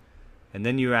 homers. And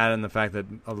then you add in the fact that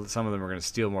some of them are going to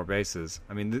steal more bases.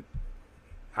 I mean,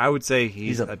 I would say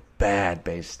he's a bad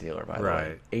base stealer, by the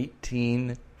way.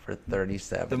 18 for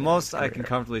 37. The most I can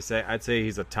comfortably say, I'd say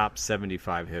he's a top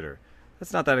 75 hitter.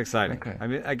 That's not that exciting. Okay. I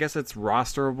mean, I guess it's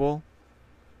rosterable.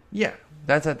 Yeah,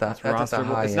 that's at the high it's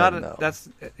end, not though. That's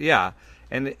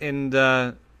and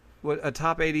what a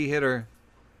top 80 hitter.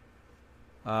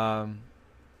 Well,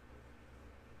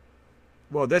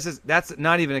 that's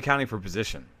not even accounting for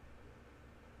position,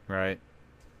 right?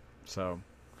 So.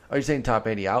 Are you saying top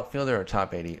 80 outfielder or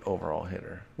top 80 overall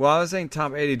hitter? Well, I was saying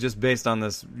top 80 just based on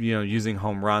this, using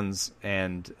home runs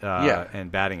and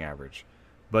batting average,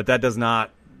 but that does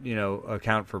not,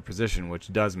 account for position,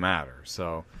 which does matter.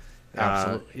 So,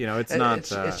 Absolutely. It's not.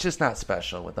 It's just not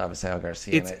special with Avisail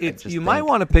Garcia. You might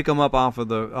want to pick him up off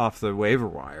the waiver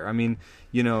wire. I mean,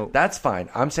 that's fine.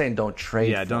 I'm saying don't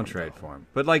trade. Yeah, don't trade for him.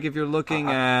 But like if you're looking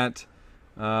at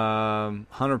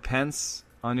Hunter Pence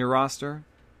on your roster,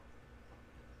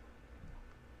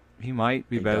 he might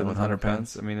be better than Hunter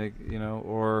Pence. I mean,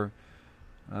 or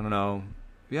I don't know.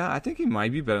 Yeah, I think he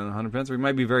might be better than Hunter Pence, or he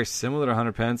might be very similar to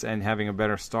Hunter Pence and having a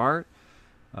better start.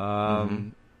 If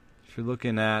you're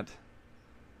looking at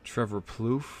Trevor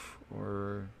Plouffe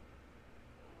or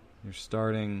you're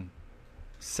starting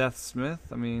Seth Smith,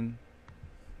 I mean,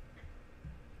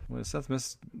 Seth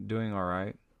Smith's doing all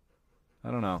right.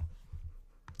 I don't know.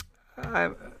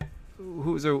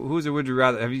 Who's would you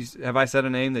rather have I said a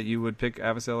name that you would pick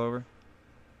Avisail over?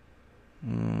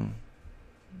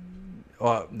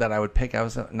 Well, that I would pick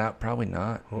Avisail? Probably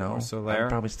not. No, Soler? I'd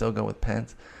probably still go with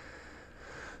Pence.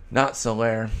 Not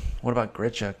Soler. What about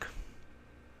Grichuk?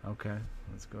 Okay,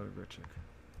 let's go to Grichuk.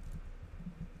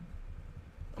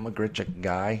 I'm a Grichuk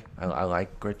guy. I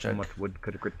like Grichuk. How much wood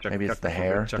could a Grichuk? Maybe it's the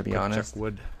hair, to be honest.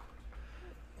 Wood.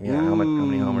 Yeah, how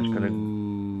many homers could it?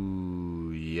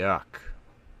 Ooh, yuck.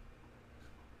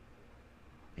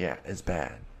 Yeah, it's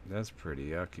bad. That's pretty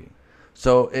yucky.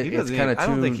 So it's kind of too... I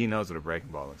don't think he knows what a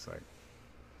breaking ball looks like.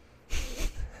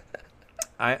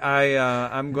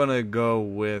 I'm gonna go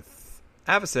with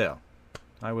Avisail.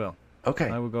 I will. Okay.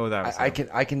 I will go with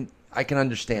Avisail. I can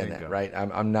understand that, go. right?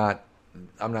 I'm not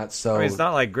so. I mean, it's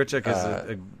not like Grichuk is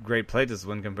a great play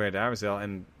discipline compared to Avisail,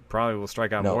 and probably will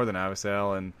strike out more than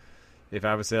Avisail. And if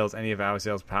any of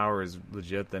Avisail's power is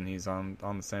legit, then he's on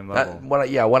the same level.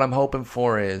 What I'm hoping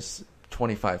for is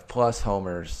 25 plus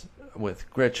homers with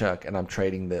Grichuk, and I'm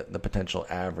trading the potential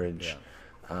average,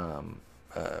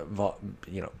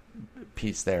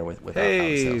 piece there with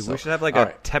Avisail. So, we should have like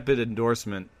a tepid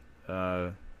endorsement,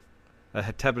 sound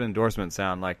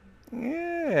like,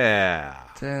 yeah,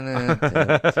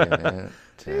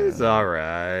 he's all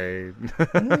right.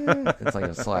 It's like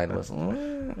a slide whistle.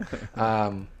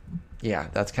 Yeah,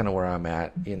 that's kind of where I'm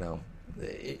at.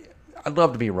 I'd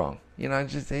love to be wrong.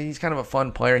 He's kind of a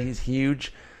fun player. He's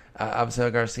huge.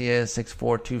 Avisail Garcia is 6'4",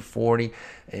 240,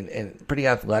 and pretty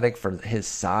athletic for his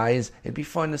size. It'd be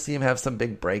fun to see him have some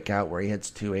big breakout where he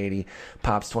hits 280,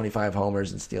 pops 25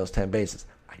 homers, and steals 10 bases.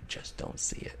 I just don't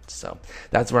see it. So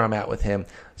that's where I'm at with him.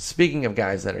 Speaking of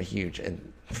guys that are huge,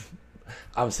 and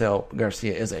Avisail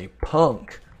Garcia is a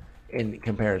punk in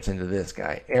comparison to this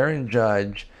guy. Aaron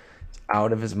Judge is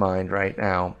out of his mind right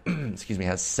now. Excuse me,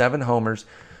 has 7 homers,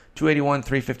 281,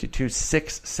 352,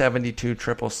 672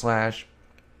 triple slash.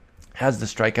 Has the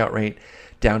strikeout rate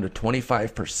down to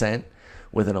 25%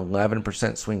 with an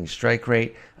 11% swinging strike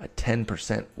rate, a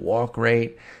 10% walk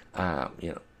rate.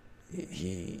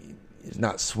 He is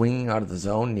not swinging out of the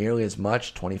zone nearly as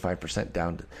much, 25%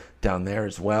 down there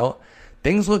as well.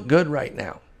 Things look good right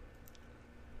now.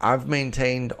 I've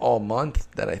maintained all month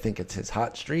that I think it's his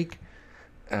hot streak.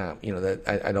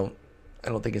 That I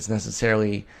don't think it's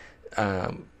necessarily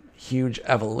huge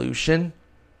evolution.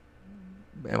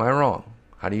 Am I wrong?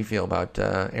 How do you feel about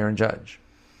Aaron Judge?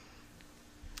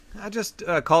 I just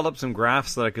called up some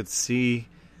graphs so that I could see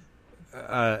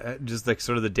just like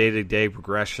sort of the day-to-day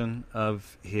progression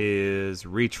of his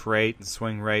reach rate and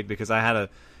swing rate, because I had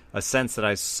a sense that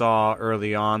I saw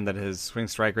early on that his swing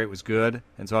strike rate was good,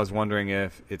 and so I was wondering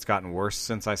if it's gotten worse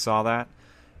since I saw that.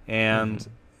 And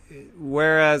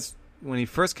whereas when he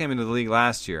first came into the league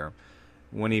last year,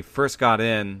 when he first got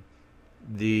in,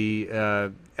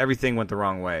 everything went the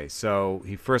wrong way. So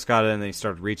he first got in, and then he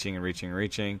started reaching.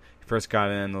 He first got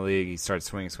in the league, he started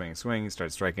swinging,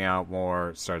 started striking out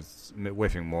more, started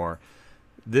whiffing more.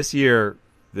 This year,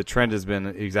 the trend has been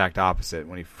the exact opposite.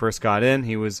 When he first got in,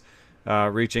 he was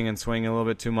reaching and swinging a little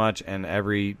bit too much, and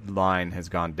every line has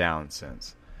gone down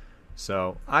since.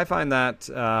 So I find that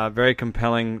very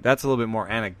compelling. That's a little bit more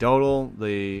anecdotal.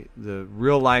 The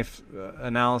real life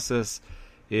analysis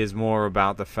is more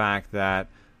about the fact that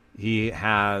he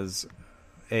has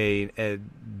a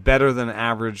better than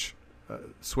average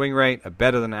swing rate, a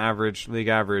better than average league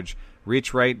average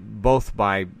reach rate, both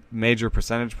by major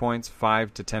percentage points,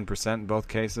 5 to 10% in both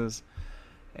cases.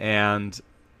 And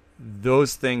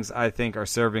those things, I think, are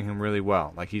serving him really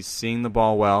well. Like, he's seeing the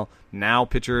ball well. Now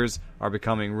pitchers are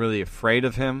becoming really afraid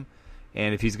of him.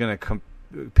 And if he's going to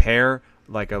compare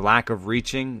like a lack of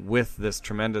reaching with this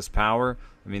tremendous power,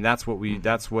 I mean, that's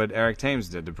what Eric Thames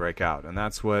did to break out, and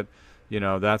that's what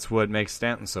makes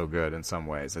Stanton so good in some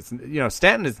ways. It's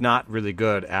Stanton is not really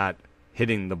good at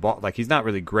hitting the ball. Like, he's not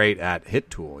really great at hit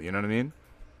tool. You know what I mean?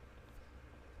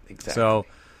 Exactly. So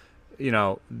you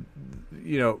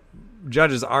know,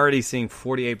 Judge is already seeing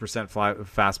 48%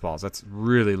 fastballs. That's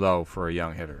really low for a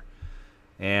young hitter.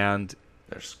 And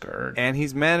they're scared. And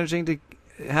he's managing to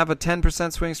have a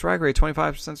 10% swing strike rate,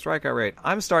 25% strikeout rate.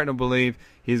 I'm starting to believe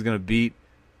he's going to beat.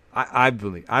 I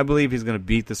believe he's going to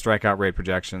beat the strikeout rate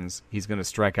projections. He's going to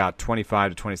strike out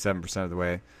 25 to 27% of the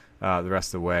way, the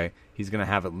rest of the way. He's going to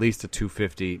have at least a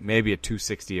 250, maybe a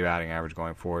 260 batting average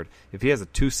going forward. If he has a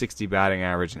 260 batting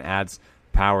average and adds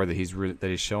power that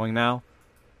he's showing now,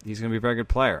 he's going to be a very good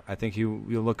player. I think you'll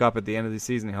look up at the end of the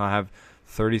season, he'll have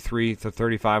 33 to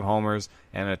 35 homers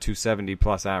and a 270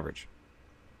 plus average.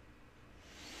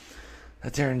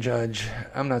 That's Aaron Judge.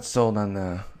 I'm not sold on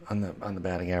the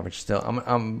batting average still.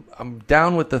 I'm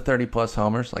down with the 30 plus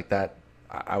homers like that.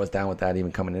 I was down with that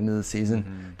even coming into the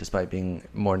season, despite being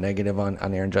more negative on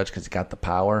Aaron Judge because he got the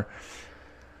power.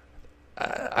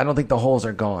 I don't think the holes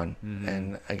are gone,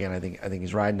 and again, I think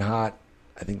he's riding hot.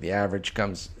 I think the average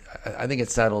comes. I think it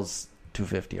settles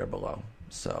 250 or below.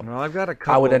 So well, I've got a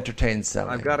couple. I would entertain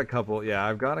selling. I've got a couple. Yeah,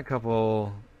 I've got a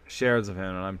couple shares of him,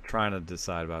 and I'm trying to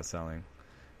decide about selling.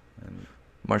 And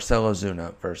Marcell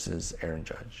Ozuna versus Aaron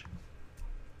Judge.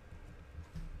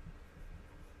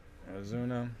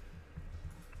 Ozuna.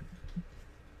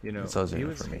 You know, it's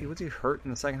Ozuna for me. Was he hurt in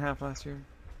the second half last year?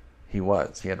 He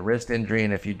was. He had a wrist injury,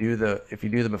 and if you do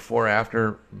the before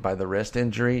after by the wrist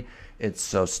injury, it's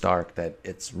so stark that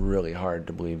it's really hard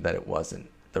to believe that it wasn't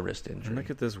the wrist injury.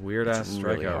 Look at this weird ass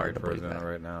strikeout rate for Ozuna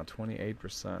right now,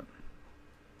 28%.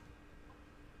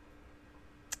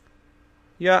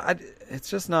 Yeah, it's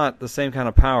just not the same kind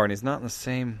of power, and he's not in the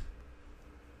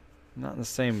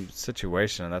same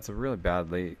situation. That's a really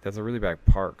bad league. That's a really bad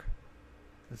park.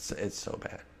 It's so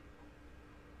bad.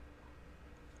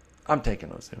 I'm taking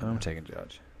Ozuna. I'm taking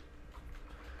Judge.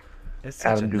 It's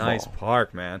such a nice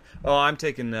park, man. Oh, I'm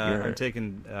taking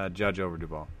Judge over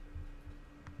Duvall.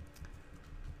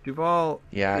 Duvall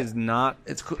is not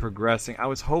progressing. I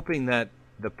was hoping that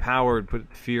the power would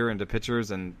put fear into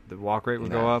pitchers and the walk rate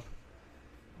would go up.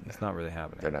 It's not really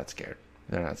happening. They're not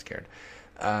scared.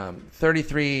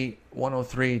 33,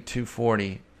 103,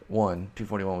 241.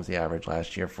 241 was the average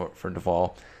last year for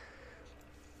Duvall.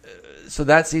 So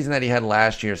that season that he had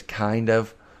last year is kind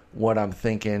of what I'm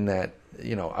thinking that,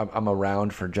 you know, I'm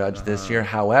around for Judge this year.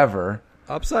 However,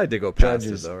 upside to go past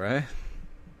it though, right?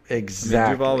 Exactly. I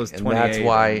mean, Duvall was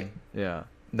 28. And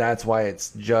that's why it's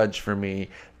Judge for me.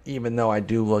 Even though I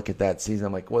do look at that season,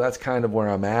 I'm like, well, that's kind of where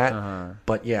I'm at.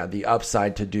 But yeah, the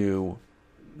upside to do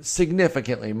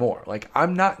significantly more. Like,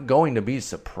 I'm not going to be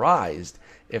surprised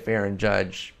if Aaron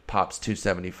Judge pops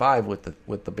 275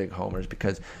 with the big homers,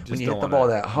 because when you hit the ball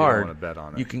that hard, you don't want to bet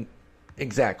on it. You can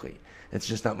exactly. It's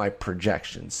just not my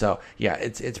projection. So yeah,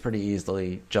 it's pretty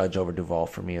easily Judge over Duvall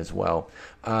for me as well.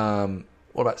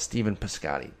 What about Stephen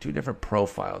Piscotty? Two different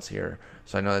profiles here,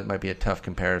 so I know that might be a tough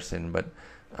comparison, but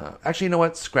actually, you know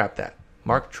what? Scrap that.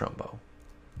 Mark Trumbo.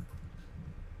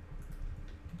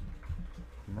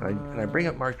 And I bring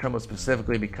up Mark Trumbo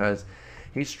specifically because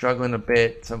he's struggling a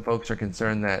bit. Some folks are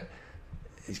concerned that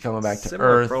he's coming back to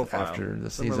earth after the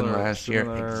season last year.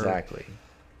 Exactly.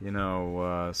 You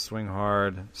know, swing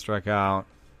hard, strike out,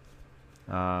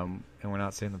 and we're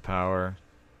not seeing the power.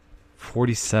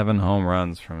 47 home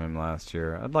runs from him last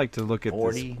year. I'd like to look at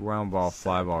this ground ball,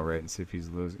 fly ball rate and see if he's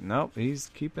losing. Nope,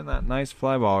 he's keeping that nice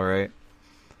fly ball rate.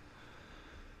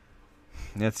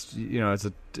 It's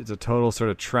a total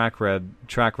sort of track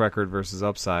record versus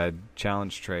upside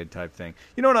challenge trade type thing.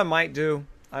 You know what I might do?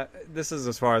 This is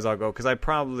as far as I'll go because I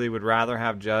probably would rather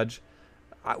have Judge.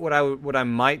 What I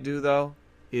might do though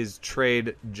is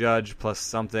trade Judge plus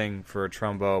something for a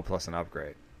Trumbo plus an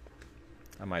upgrade.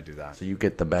 I might do that. So you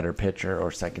get the better pitcher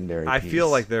or secondary I piece. feel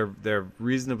like they're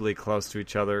reasonably close to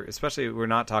each other, especially we're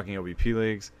not talking OBP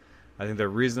leagues. I think they're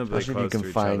reasonably close to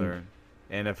each other.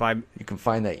 And if you can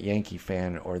find that Yankee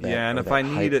fan or that if I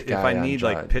need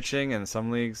like pitching in some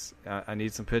leagues, I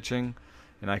need some pitching,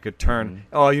 and I could turn. Mm-hmm.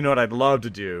 Oh, you know what I'd love to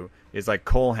do is like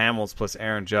Cole Hamels plus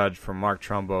Aaron Judge for Mark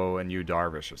Trumbo and Yu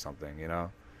Darvish or something. You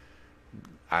know,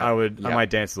 I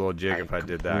might dance a little jig if I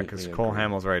did that because Cole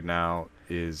Hamels right now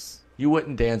is. You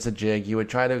wouldn't dance a jig. You would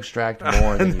try to extract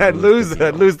more. And I'd lose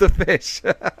the fish.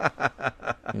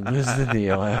 You lose the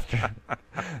deal after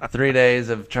 3 days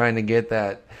of trying to get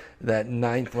that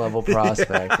ninth level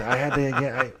prospect.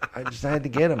 Yeah. I just had to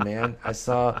get him, man. I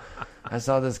saw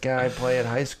this guy play at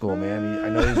high school, man. I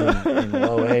know he's in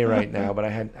low A right now, but I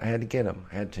had to get him.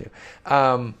 I had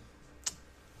to.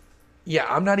 Yeah,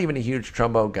 I'm not even a huge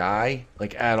Trumbo guy,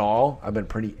 like, at all. I've been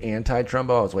pretty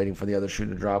anti-Trumbo. I was waiting for the other shoe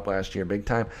to drop last year big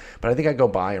time. But I think I'd go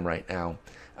buy him right now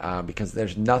because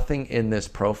there's nothing in this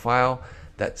profile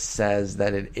that says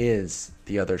that it is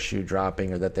the other shoe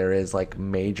dropping or that there is like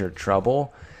major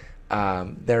trouble.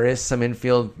 There is some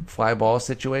infield fly ball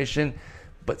situation,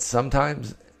 but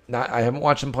sometimes I haven't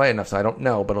watched him play enough, so I don't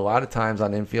know. But a lot of times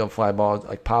on infield fly balls,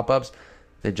 like pop-ups,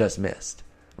 they just missed,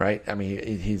 right? I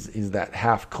mean, he's that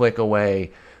half click away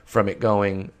from it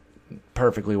going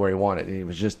perfectly where he wanted. He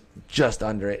was just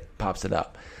under it, pops it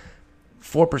up.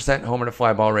 4% homer to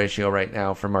fly ball ratio right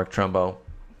now for Mark Trumbo.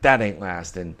 That ain't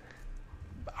lasting.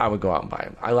 I would go out and buy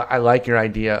him. I like your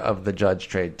idea of the Judge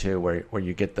trade too, where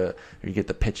you get the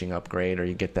pitching upgrade, or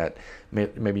you get that,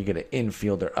 maybe you get an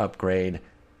infielder upgrade.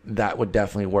 That would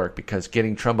definitely work, because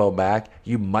getting Trumbo back,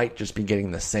 you might just be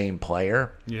getting the same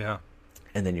player. Yeah.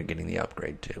 And then you're getting the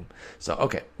upgrade too. So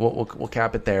okay, we'll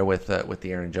cap it there with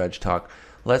the Aaron Judge talk.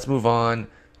 Let's move on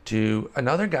to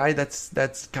another guy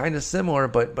that's kind of similar,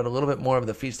 but a little bit more of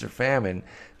the feast or famine.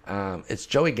 It's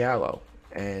Joey Gallo,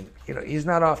 and he's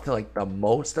not off to like the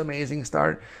most amazing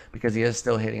start, because he is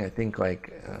still hitting. I think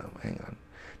like hang on.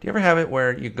 Do you ever have it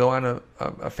where you go on a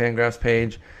Fangraphs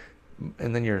page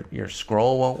and then your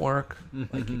scroll won't work?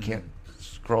 Like you can't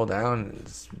scroll down.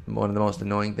 It's one of the most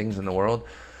annoying things in the world.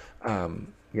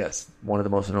 Yes, one of the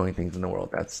most annoying things in the world.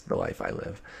 That's the life I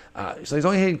live. So he's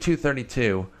only hitting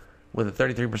 232 with a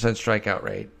 33% strikeout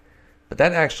rate. But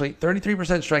that actually, 33%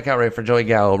 strikeout rate for Joey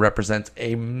Gallo represents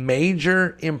a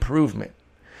major improvement,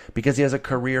 because he has a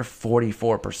career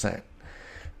 44%.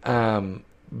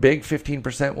 Big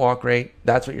 15% walk rate.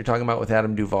 That's what you're talking about with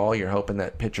Adam Duvall. You're hoping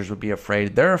that pitchers would be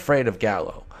afraid. They're afraid of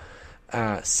Gallo.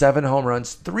 7 home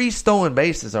runs, 3 stolen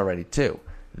bases already too.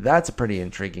 That's a pretty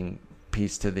intriguing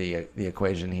piece to the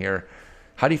equation here.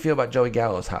 How do you feel about Joey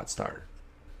Gallo's hot start?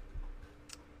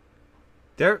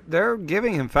 They're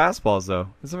giving him fastballs though.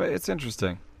 It's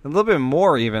interesting. A little bit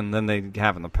more even than they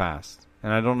have in the past.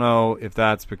 And I don't know if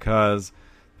that's because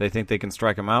they think they can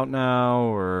strike him out now,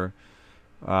 or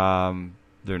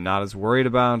they're not as worried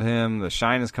about him. The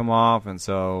shine has come off, and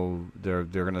so they're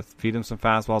going to feed him some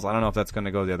fastballs. I don't know if that's going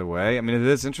to go the other way. I mean, it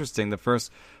is interesting. The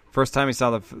first time he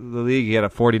saw the league, he had a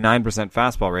 49%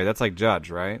 fastball rate. That's like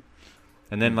Judge, right?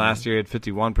 And then last year he had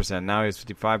 51%. Now he has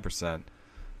 55%.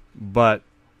 But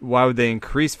why would they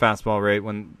increase fastball rate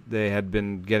when they had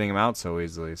been getting him out so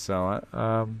easily? So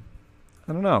I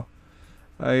don't know.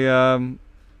 I'm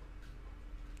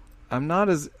not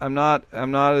as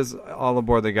all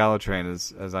aboard the Gallo train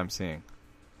as I'm seeing.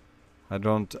 I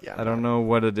don't know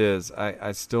what it is.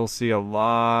 I still see a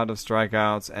lot of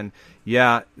strikeouts, and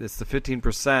yeah, it's the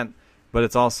 15%, but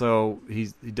it's also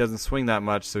he doesn't swing that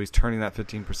much, so he's turning that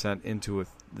 15% into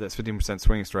this 15%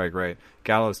 swinging strike rate.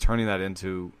 Gallo's turning that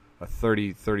into a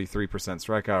 33%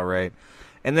 strikeout rate.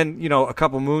 And then, a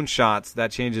couple moonshots, that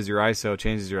changes your ISO,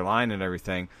 changes your line and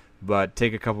everything. But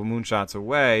take a couple moonshots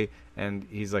away, and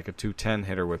he's like a 210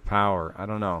 hitter with power. I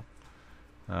don't know.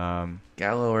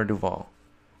 Gallo or Duvall?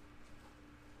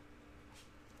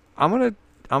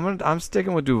 I'm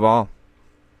sticking with Duvall.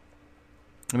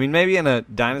 I mean, maybe in a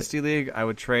dynasty league, I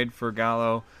would trade for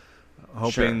Gallo,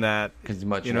 hoping that, because he's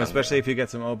much especially if you get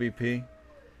some OBP.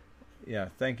 Yeah,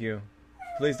 thank you.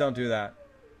 Please don't do that.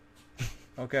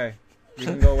 Okay, you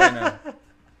can go away now.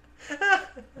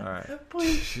 All right.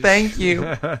 Please, thank you.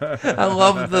 I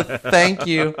love the thank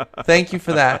you. Thank you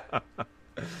for that.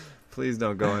 Please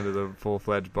don't go into the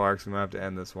full-fledged barks. We might have to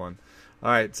end this one. All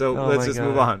right, so let's just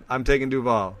move on. I'm taking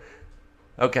Duvall.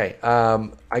 Okay. I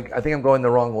think I'm going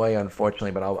the wrong way,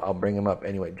 unfortunately, but I'll bring him up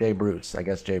anyway. Jay Bruce. I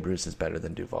guess Jay Bruce is better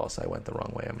than Duvall, so I went the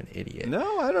wrong way. I'm an idiot.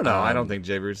 No, I don't know. I don't think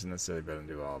Jay Bruce is necessarily better than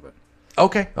Duvall, but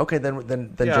okay.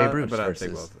 Then Jay Bruce but versus. I'll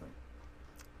take both of them.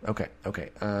 Okay.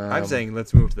 I'm saying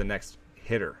let's move to the next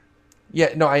hitter.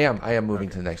 Yeah, no, I am moving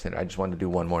to the next hitter. I just wanted to do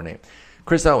one more name.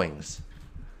 Chris Owings,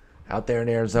 out there in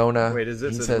Arizona. Wait, is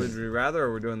this would we rather,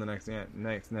 or we're doing the next name?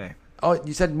 Oh,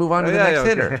 you said move on to the next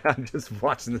hitter. I'm just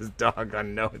watching this dog. I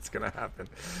know it's going to happen.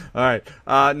 All right.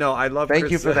 No, I love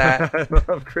Thank you for that. I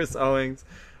love Chris Owings.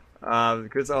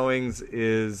 Chris Owings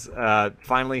is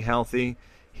finally healthy.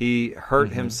 He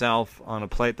hurt himself on a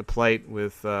plate-to-plate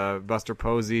with Buster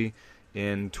Posey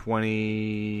in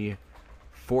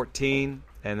 2014,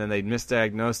 and then they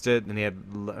misdiagnosed it, and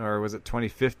was it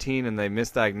 2015, and they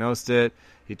misdiagnosed it.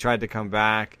 He tried to come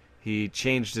back. He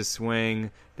changed his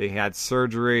swing. They had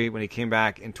surgery. When he came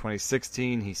back in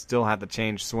 2016, he still had the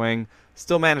changed swing.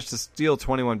 Still managed to steal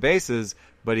 21 bases,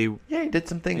 but he did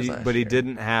some things last year. He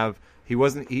didn't have. He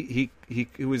wasn't. He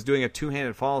was doing a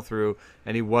two-handed follow through,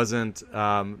 and he wasn't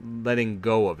letting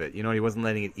go of it. He wasn't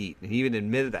letting it eat. And he even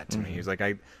admitted that to me. He was like,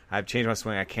 "I've changed my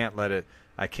swing. I can't let it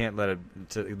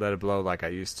blow like I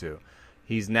used to."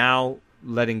 He's now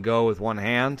letting go with one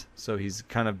hand, so he's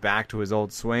kind of back to his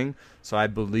old swing. So I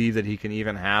believe that he can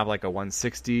even have like a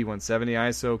 160, 170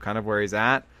 ISO, kind of where he's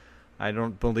at. I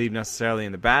don't believe necessarily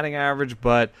in the batting average,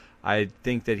 but I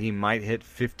think that he might hit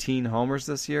 15 homers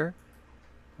this year.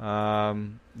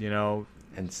 And 12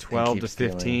 to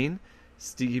 15.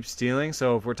 Keep stealing.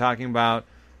 So if we're talking about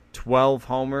 12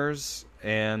 homers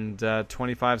and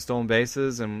 25 stolen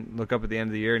bases, and look up at the end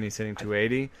of the year and he's hitting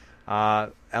 280,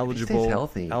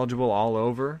 eligible all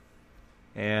over,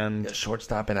 and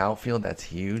shortstop and outfield, that's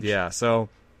huge. Yeah, so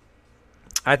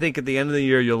I think at the end of the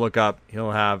year you'll look up,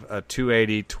 he'll have a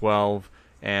 280, 12,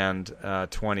 and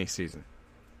 20 season.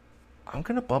 I'm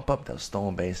going to bump up those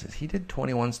stolen bases. He did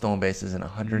 21 stolen bases in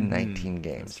 119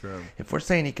 games. That's true. If we're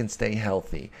saying he can stay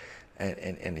healthy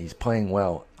and he's playing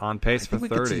well, on pace for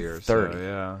 30 or 30. So,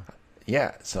 yeah.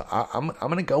 Yeah, so I'm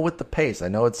going to go with the pace. I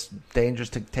know it's dangerous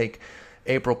to take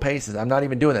April paces. I'm not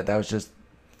even doing that. That was just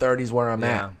 30s where I'm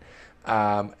at.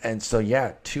 And so,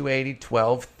 280,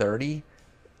 12, 30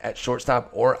 at shortstop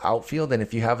or outfield. And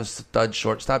if you have a stud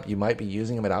shortstop, you might be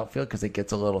using him at outfield because it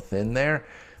gets a little thin there.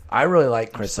 I really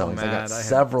like Chris Owings. I got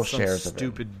several shares of him.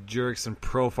 Stupid Jurickson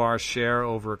Profar share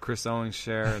over a Chris Owings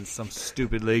share in some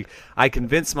stupid league. I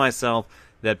convinced myself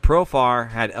that Profar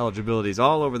had eligibilities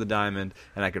all over the diamond,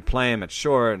 and I could play him at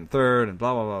short and third and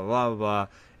blah, blah, blah, blah, blah, blah.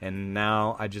 And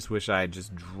now I just wish I had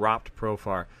just dropped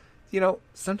Profar.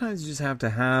 Sometimes you just have to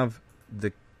have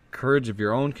the courage of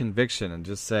your own conviction and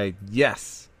just say,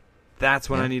 yes, that's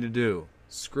what I need to do.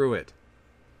 Screw it.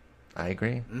 I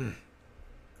agree.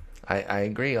 I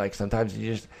agree. Like, sometimes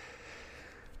you just...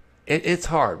 It's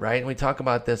hard, right? And we talk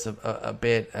about this a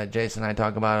bit. Jason and I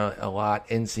talk about it a lot,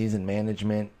 in-season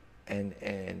management and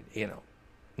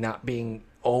not being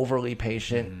overly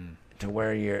patient to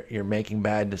where you're making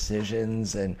bad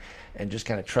decisions and just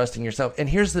kind of trusting yourself. And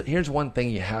here's one thing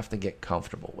you have to get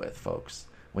comfortable with, folks,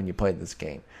 when you play this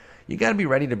game. You got to be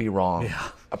ready to be wrong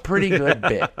a pretty good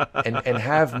bit and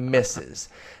have misses.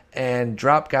 And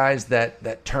drop guys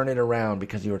that turn it around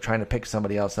because you were trying to pick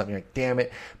somebody else up. And you're like, damn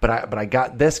it, but I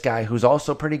got this guy who's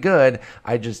also pretty good.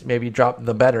 I just maybe dropped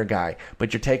the better guy.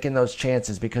 But you're taking those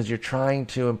chances because you're trying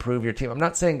to improve your team. I'm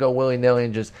not saying go willy-nilly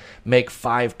and just make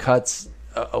 5 cuts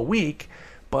a week,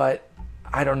 but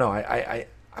I don't know.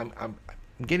 I'm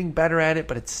getting better at it,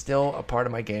 but it's still a part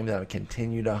of my game that I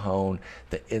continue to hone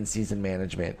the in-season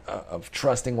management of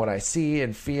trusting what I see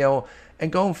and feel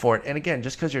and going for it. And again,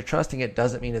 just because you're trusting it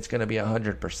doesn't mean it's going to be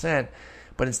 100%,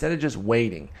 but instead of just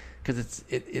waiting, because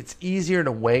it's easier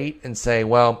to wait and say,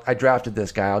 well, I drafted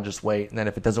this guy, I'll just wait. And then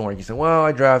if it doesn't work, you say, well,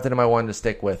 I drafted him, I wanted to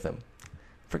stick with him.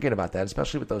 Forget about that,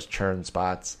 especially with those churn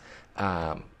spots.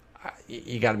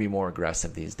 You got to be more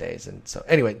aggressive these days. And so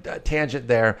anyway, tangent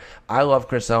there. I love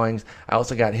Chris Owings. I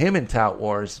also got him in Tout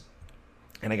Wars,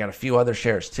 and I got a few other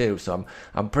shares too. So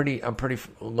I'm pretty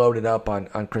loaded up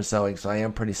on Chris Owings. So I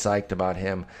am pretty psyched about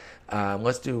him.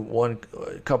 Let's do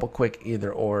a couple quick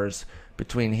either ors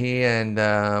between he and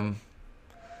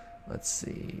let's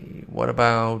see. What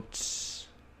about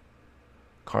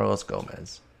Carlos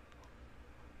Gomez?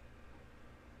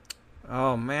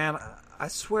 Oh man, I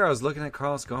swear I was looking at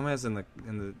Carlos Gomez in the.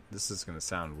 This is going to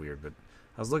sound weird, but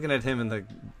I was looking at him in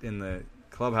the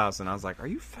clubhouse, and I was like, "Are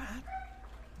you fat?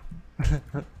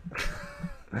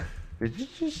 Did you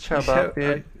just chub up,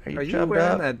 dude? Are you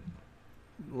wearing that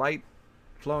light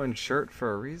flowing shirt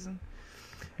for a reason?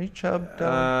 Are you chubbed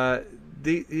up?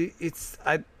 The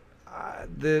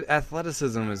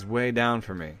athleticism is way down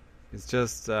for me. It's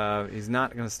just he's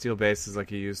not going to steal bases like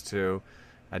he used to.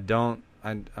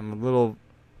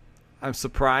 I'm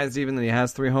surprised even that he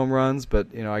has 3 home runs, but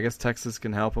I guess Texas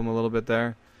can help him a little bit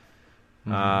there.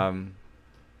 Mm-hmm.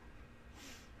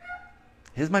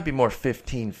 His might be more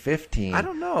 15-15. I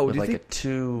don't know. With Do you like think a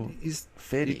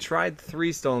 250. He tried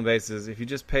 3 stolen bases. If you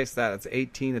just pace that, it's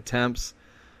 18 attempts.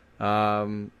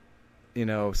 Successful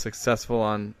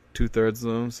on 2/3 of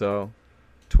them, so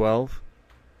 12.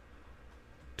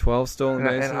 12 stolen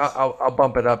bases. And I'll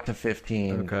bump it up to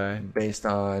 15. Okay. Based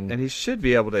on. And he should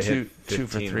be able to hit 2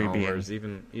 for 3 homers,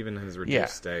 even in his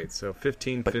reduced state. So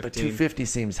 15, but 15. But 250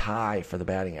 seems high for the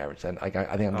batting average. And I think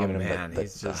I'm giving him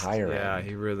the higher end. Yeah,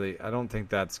 he really. I don't think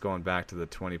that's going back to the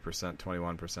 20%,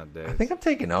 21% days. I think I'm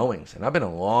taking Owings, and I've been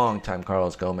a long time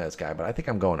Carlos Gomez guy, but I think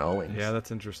I'm going Owings. Yeah, that's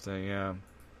interesting. Yeah.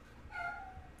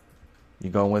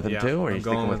 You going with him too, or are you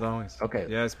going with Owings? Okay.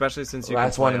 Yeah, especially since you can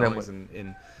play Owings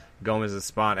in Gomez's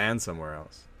spot and somewhere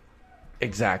else.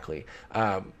 Exactly.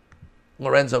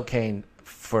 Lorenzo Cain,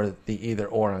 for the either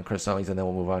or on Chris Owings, and then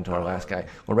we'll move on to our last guy.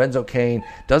 Lorenzo Cain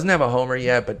doesn't have a homer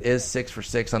yet, but is 6 for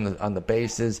 6 on the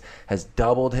bases. Has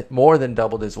more than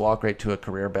doubled his walk rate to a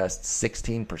career best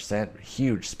 16%.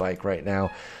 Huge spike right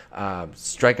now.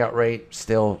 Strikeout rate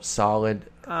still solid.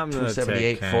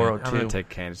 278, 402. I'm gonna take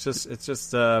Cain.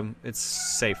 It's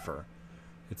safer.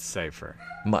 It's safer.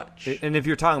 Much. And if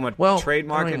you're talking about trade I don't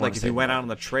market, even like wanna if you say went much. out on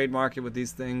the trade market with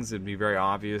these things, it'd be very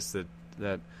obvious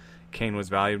that Cain was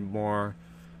valued more.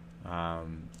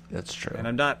 That's true. And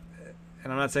I'm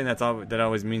not saying that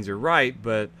always means you're right,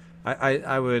 but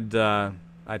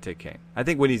I'd take Cain. I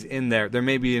think when he's in there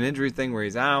may be an injury thing where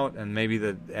he's out, and maybe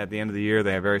at the end of the year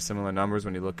they have very similar numbers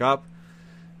when you look up,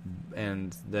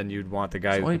 and then you'd want the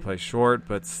guy who can play short,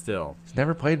 but still. He's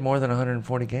never played more than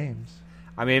 140 games.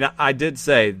 I mean, I did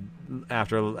say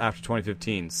after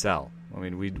 2015, sell. I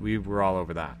mean, we were all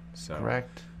over that. So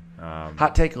correct.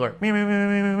 Hot take alert.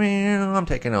 I'm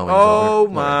taking Owings. Oh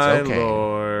over my Lorenzo Cain.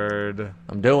 Lord!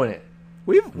 I'm doing it.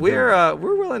 We're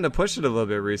willing to push it a little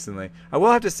bit recently. I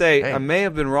will have to say I may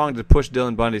have been wrong to push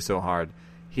Dylan Bundy so hard.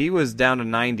 He was down to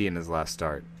 90 in his last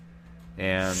start,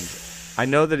 and I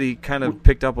know that he kind of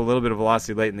picked up a little bit of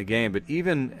velocity late in the game. But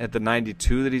even at the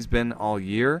 92 that he's been all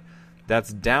year,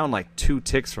 that's down like 2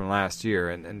 ticks from last year.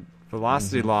 And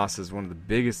velocity loss is one of the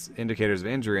biggest indicators of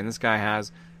injury, and this guy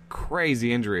has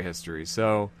crazy injury history.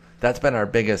 So that's been our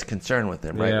biggest concern with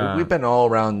him, right? Yeah. We've been all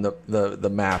around the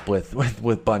map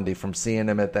with Bundy, from seeing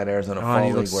him at that Arizona Fall he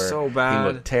League looks where so bad.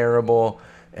 he looked terrible,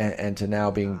 and to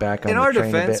now being back on in the our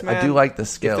train defense, a bit. man, I do like the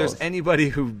skills. If there's anybody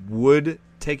who would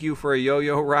take you for a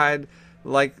yo-yo ride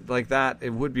like that, it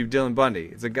would be Dylan Bundy.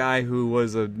 It's a guy who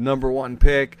was a number 1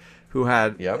 pick, who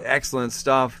had excellent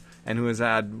stuff, and who has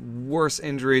had worse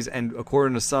injuries and,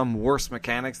 according to some, worse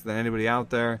mechanics than anybody out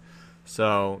there.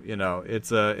 So,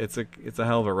 it's a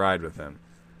hell of a ride with him.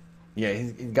 Yeah,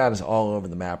 he's got us all over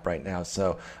the map right now.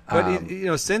 So,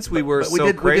 but since we were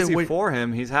crazy for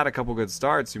him, he's had a couple good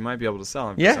starts. You might be able to sell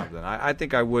him for something. I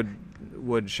think I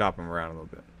would shop him around a little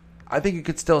bit. I think you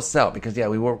could still sell because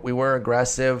we were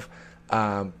aggressive.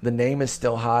 The name is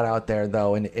still hot out there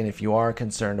though, and if you are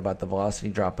concerned about the velocity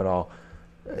drop at all,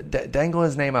 dangle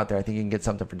his name out there. I think you can get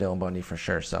something for Dylan Bundy for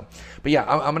sure. So, but yeah,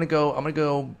 I'm gonna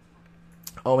go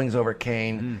Owings over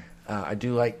Cain. I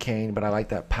do like Cain, but I like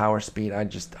that power speed. I'm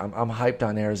hyped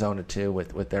on Arizona too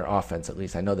with their offense. At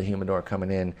least I know the Humidor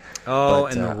coming in. Oh,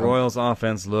 but, and the Royals'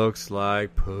 offense looks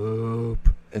like poop.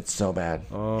 It's so bad.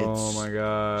 Oh my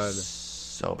god,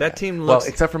 so bad. That team looks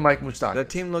except for Mike Moustakas. That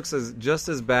team looks just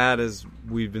as bad as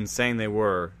we've been saying they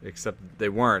were, except they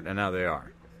weren't, and now they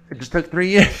are. It just took 3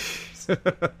 years.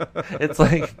 It's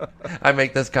like I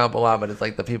make this comp a lot, but it's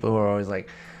like the people who are always like,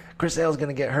 Chris Sale's going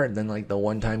to get hurt. And then, like, the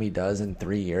one time he does in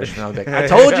 3 years from now, I'll be like, I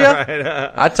told you.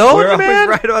 I told you, man.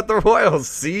 We're right about the Royals,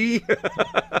 see?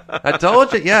 I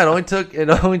told you. Yeah, it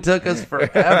only took us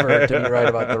forever to be right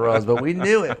about the Royals, but we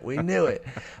knew it.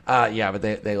 Yeah, but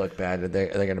they look bad.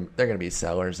 They're gonna be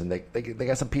sellers, and they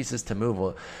got some pieces to move.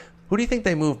 Well, who do you think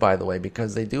they move, by the way?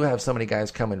 Because they do have so many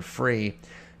guys coming free.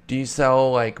 Do you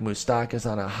sell, like, Moustakas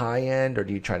on a high end, or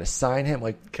do you try to sign him?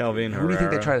 Like, Kelvin Who do you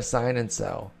think they try to sign and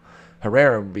sell?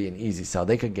 Herrera would be an easy sell.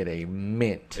 They could get a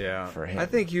mint for him. I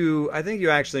think you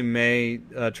actually may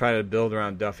try to build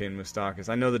around Duffy and Moustakas.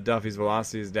 I know that Duffy's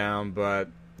velocity is down, but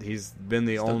he's been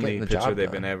the only pitcher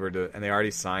they've been able to, and they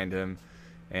already signed him,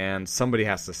 and somebody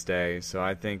has to stay. So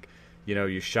I think,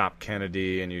 you shop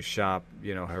Kennedy and you shop,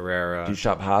 Herrera. Do you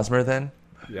shop Hosmer then?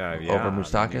 Yeah. Over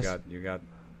Moustakas? You got.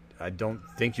 I don't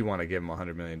think you want to give him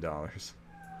 $100 million.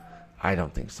 I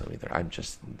don't think so either. I'm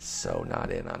just so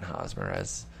not in on Hosmer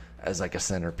as like a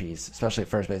centerpiece, especially at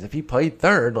first base. If he played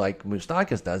third like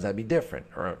Moustakas does, that'd be different,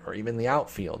 or even the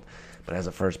outfield. But as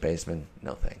a first baseman,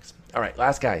 no thanks. All right,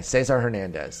 last guy, Cesar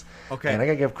Hernandez. Okay. And I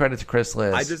got to give credit to Chris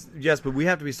Liz. Yes, but we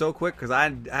have to be so quick because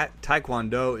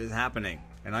Taekwondo is happening.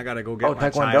 And I got to go get my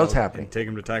Taekwondo's child happening. and take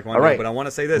him to Taekwondo. All right. But I want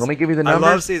to say this. Let me give you the numbers.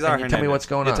 I love Cesar and you Hernandez. tell me what's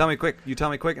going on. You tell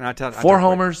me quick, and I tell 4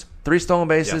 homers, 3 stolen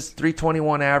bases, Yes.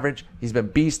 321 average. He's been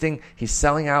beasting. He's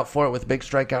selling out for it with a big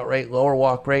strikeout rate, lower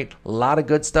walk rate. A lot of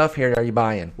good stuff here. Are you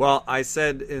buying? Well, I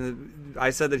said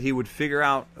that he would figure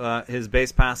out his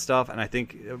base pass stuff, and I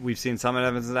think we've seen some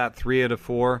evidence of that. 3 out of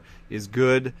 4 is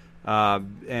good.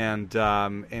 And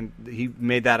he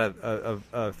made that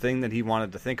a thing that he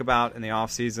wanted to think about in the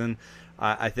offseason.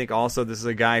 I think also this is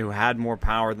a guy who had more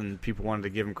power than people wanted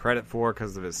to give him credit for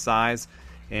because of his size.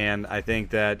 And I think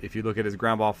that if you look at his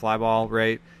ground ball fly ball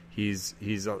rate, he's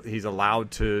allowed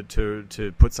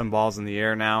to put some balls in the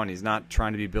air now, and he's not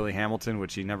trying to be Billy Hamilton,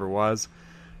 which he never was.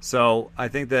 So I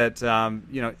think that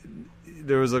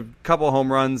there was a couple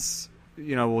home runs,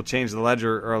 will change the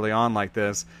ledger early on like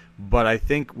this. but I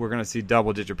think we're going to see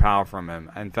double-digit power from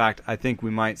him. In fact, I think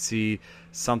we might see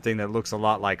something that looks a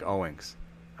lot like Owings.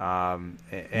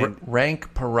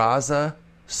 Rank Peraza,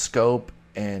 Scope,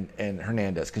 and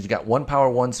Hernandez, because you got 1 power,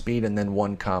 1 speed, and then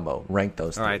 1 combo. Rank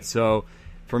those three. All right, so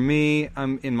for me,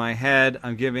 I'm in my head,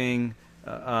 I'm giving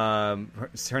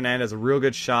Hernandez a real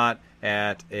good shot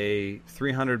at a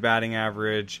 300 batting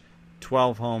average,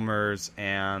 12 homers,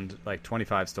 and like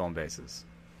 25 stolen bases.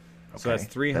 Okay. So that's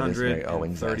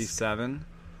 337.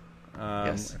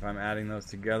 Yes. If I'm adding those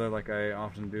together like I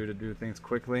often do to do things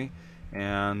quickly.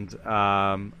 And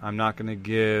I'm not going to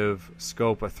give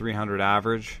Scope a 300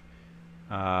 average.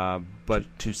 But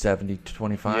 270 to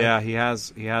 25. Yeah, he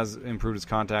has improved his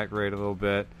contact rate a little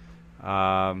bit. But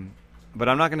I'm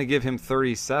not going to give him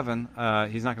 37.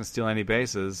 He's not going to steal any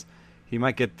bases. He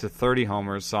might get to 30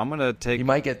 homers, so I'm going to take... He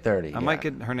might get 30. I might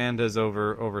get Hernandez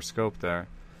over Scope there.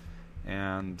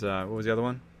 And what was the other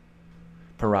one?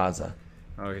 Peraza.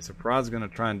 Okay, so Peraza's going to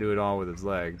try and do it all with his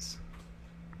legs.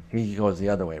 He goes the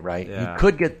other way, right? Yeah. He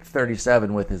could get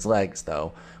 37 with his legs,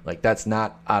 though. Like, that's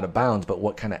not out of bounds, but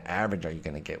what kind of average are you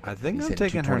going to get? I think I'm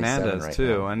taking Hernandez,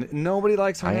 too. Now. And nobody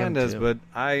likes Hernandez, but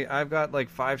I've got like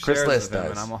 5 shares of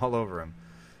him, and I'm all over him.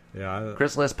 Yeah,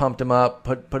 Chris List pumped him up,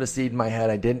 put a seed in my head.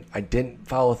 I didn't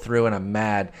follow through, and I'm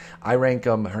mad. I rank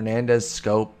him Hernandez,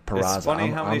 Scope, Peraza. It's funny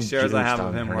how many shares I have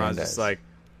of him where I was just like,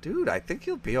 dude, I think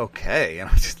he'll be okay. And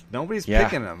nobody's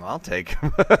picking him. I'll take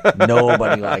him.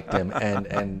 Nobody liked him,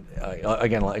 and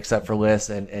again, except for List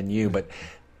and you, but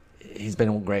he's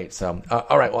been great. So,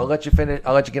 all right. Well, I'll let you finish.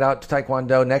 I'll let you get out to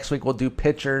Taekwondo. Next week we'll do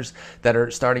pitchers that are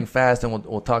starting fast, and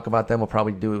we'll talk about them.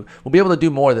 We'll be able to do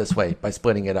more this way by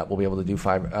splitting it up. We'll be able to do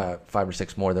five or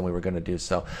six more than we were going to do.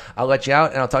 So, I'll let you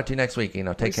out, and I'll talk to you next week.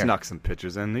 Take care. Snuck some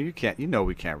pitchers in. We can't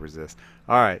resist.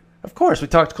 All right. Of course, we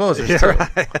talked closers too.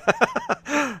 Right.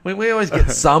 we always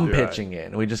get some pitching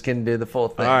in. We just couldn't do the full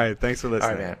thing. All right. Thanks for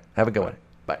listening. All right, man. Have a good one.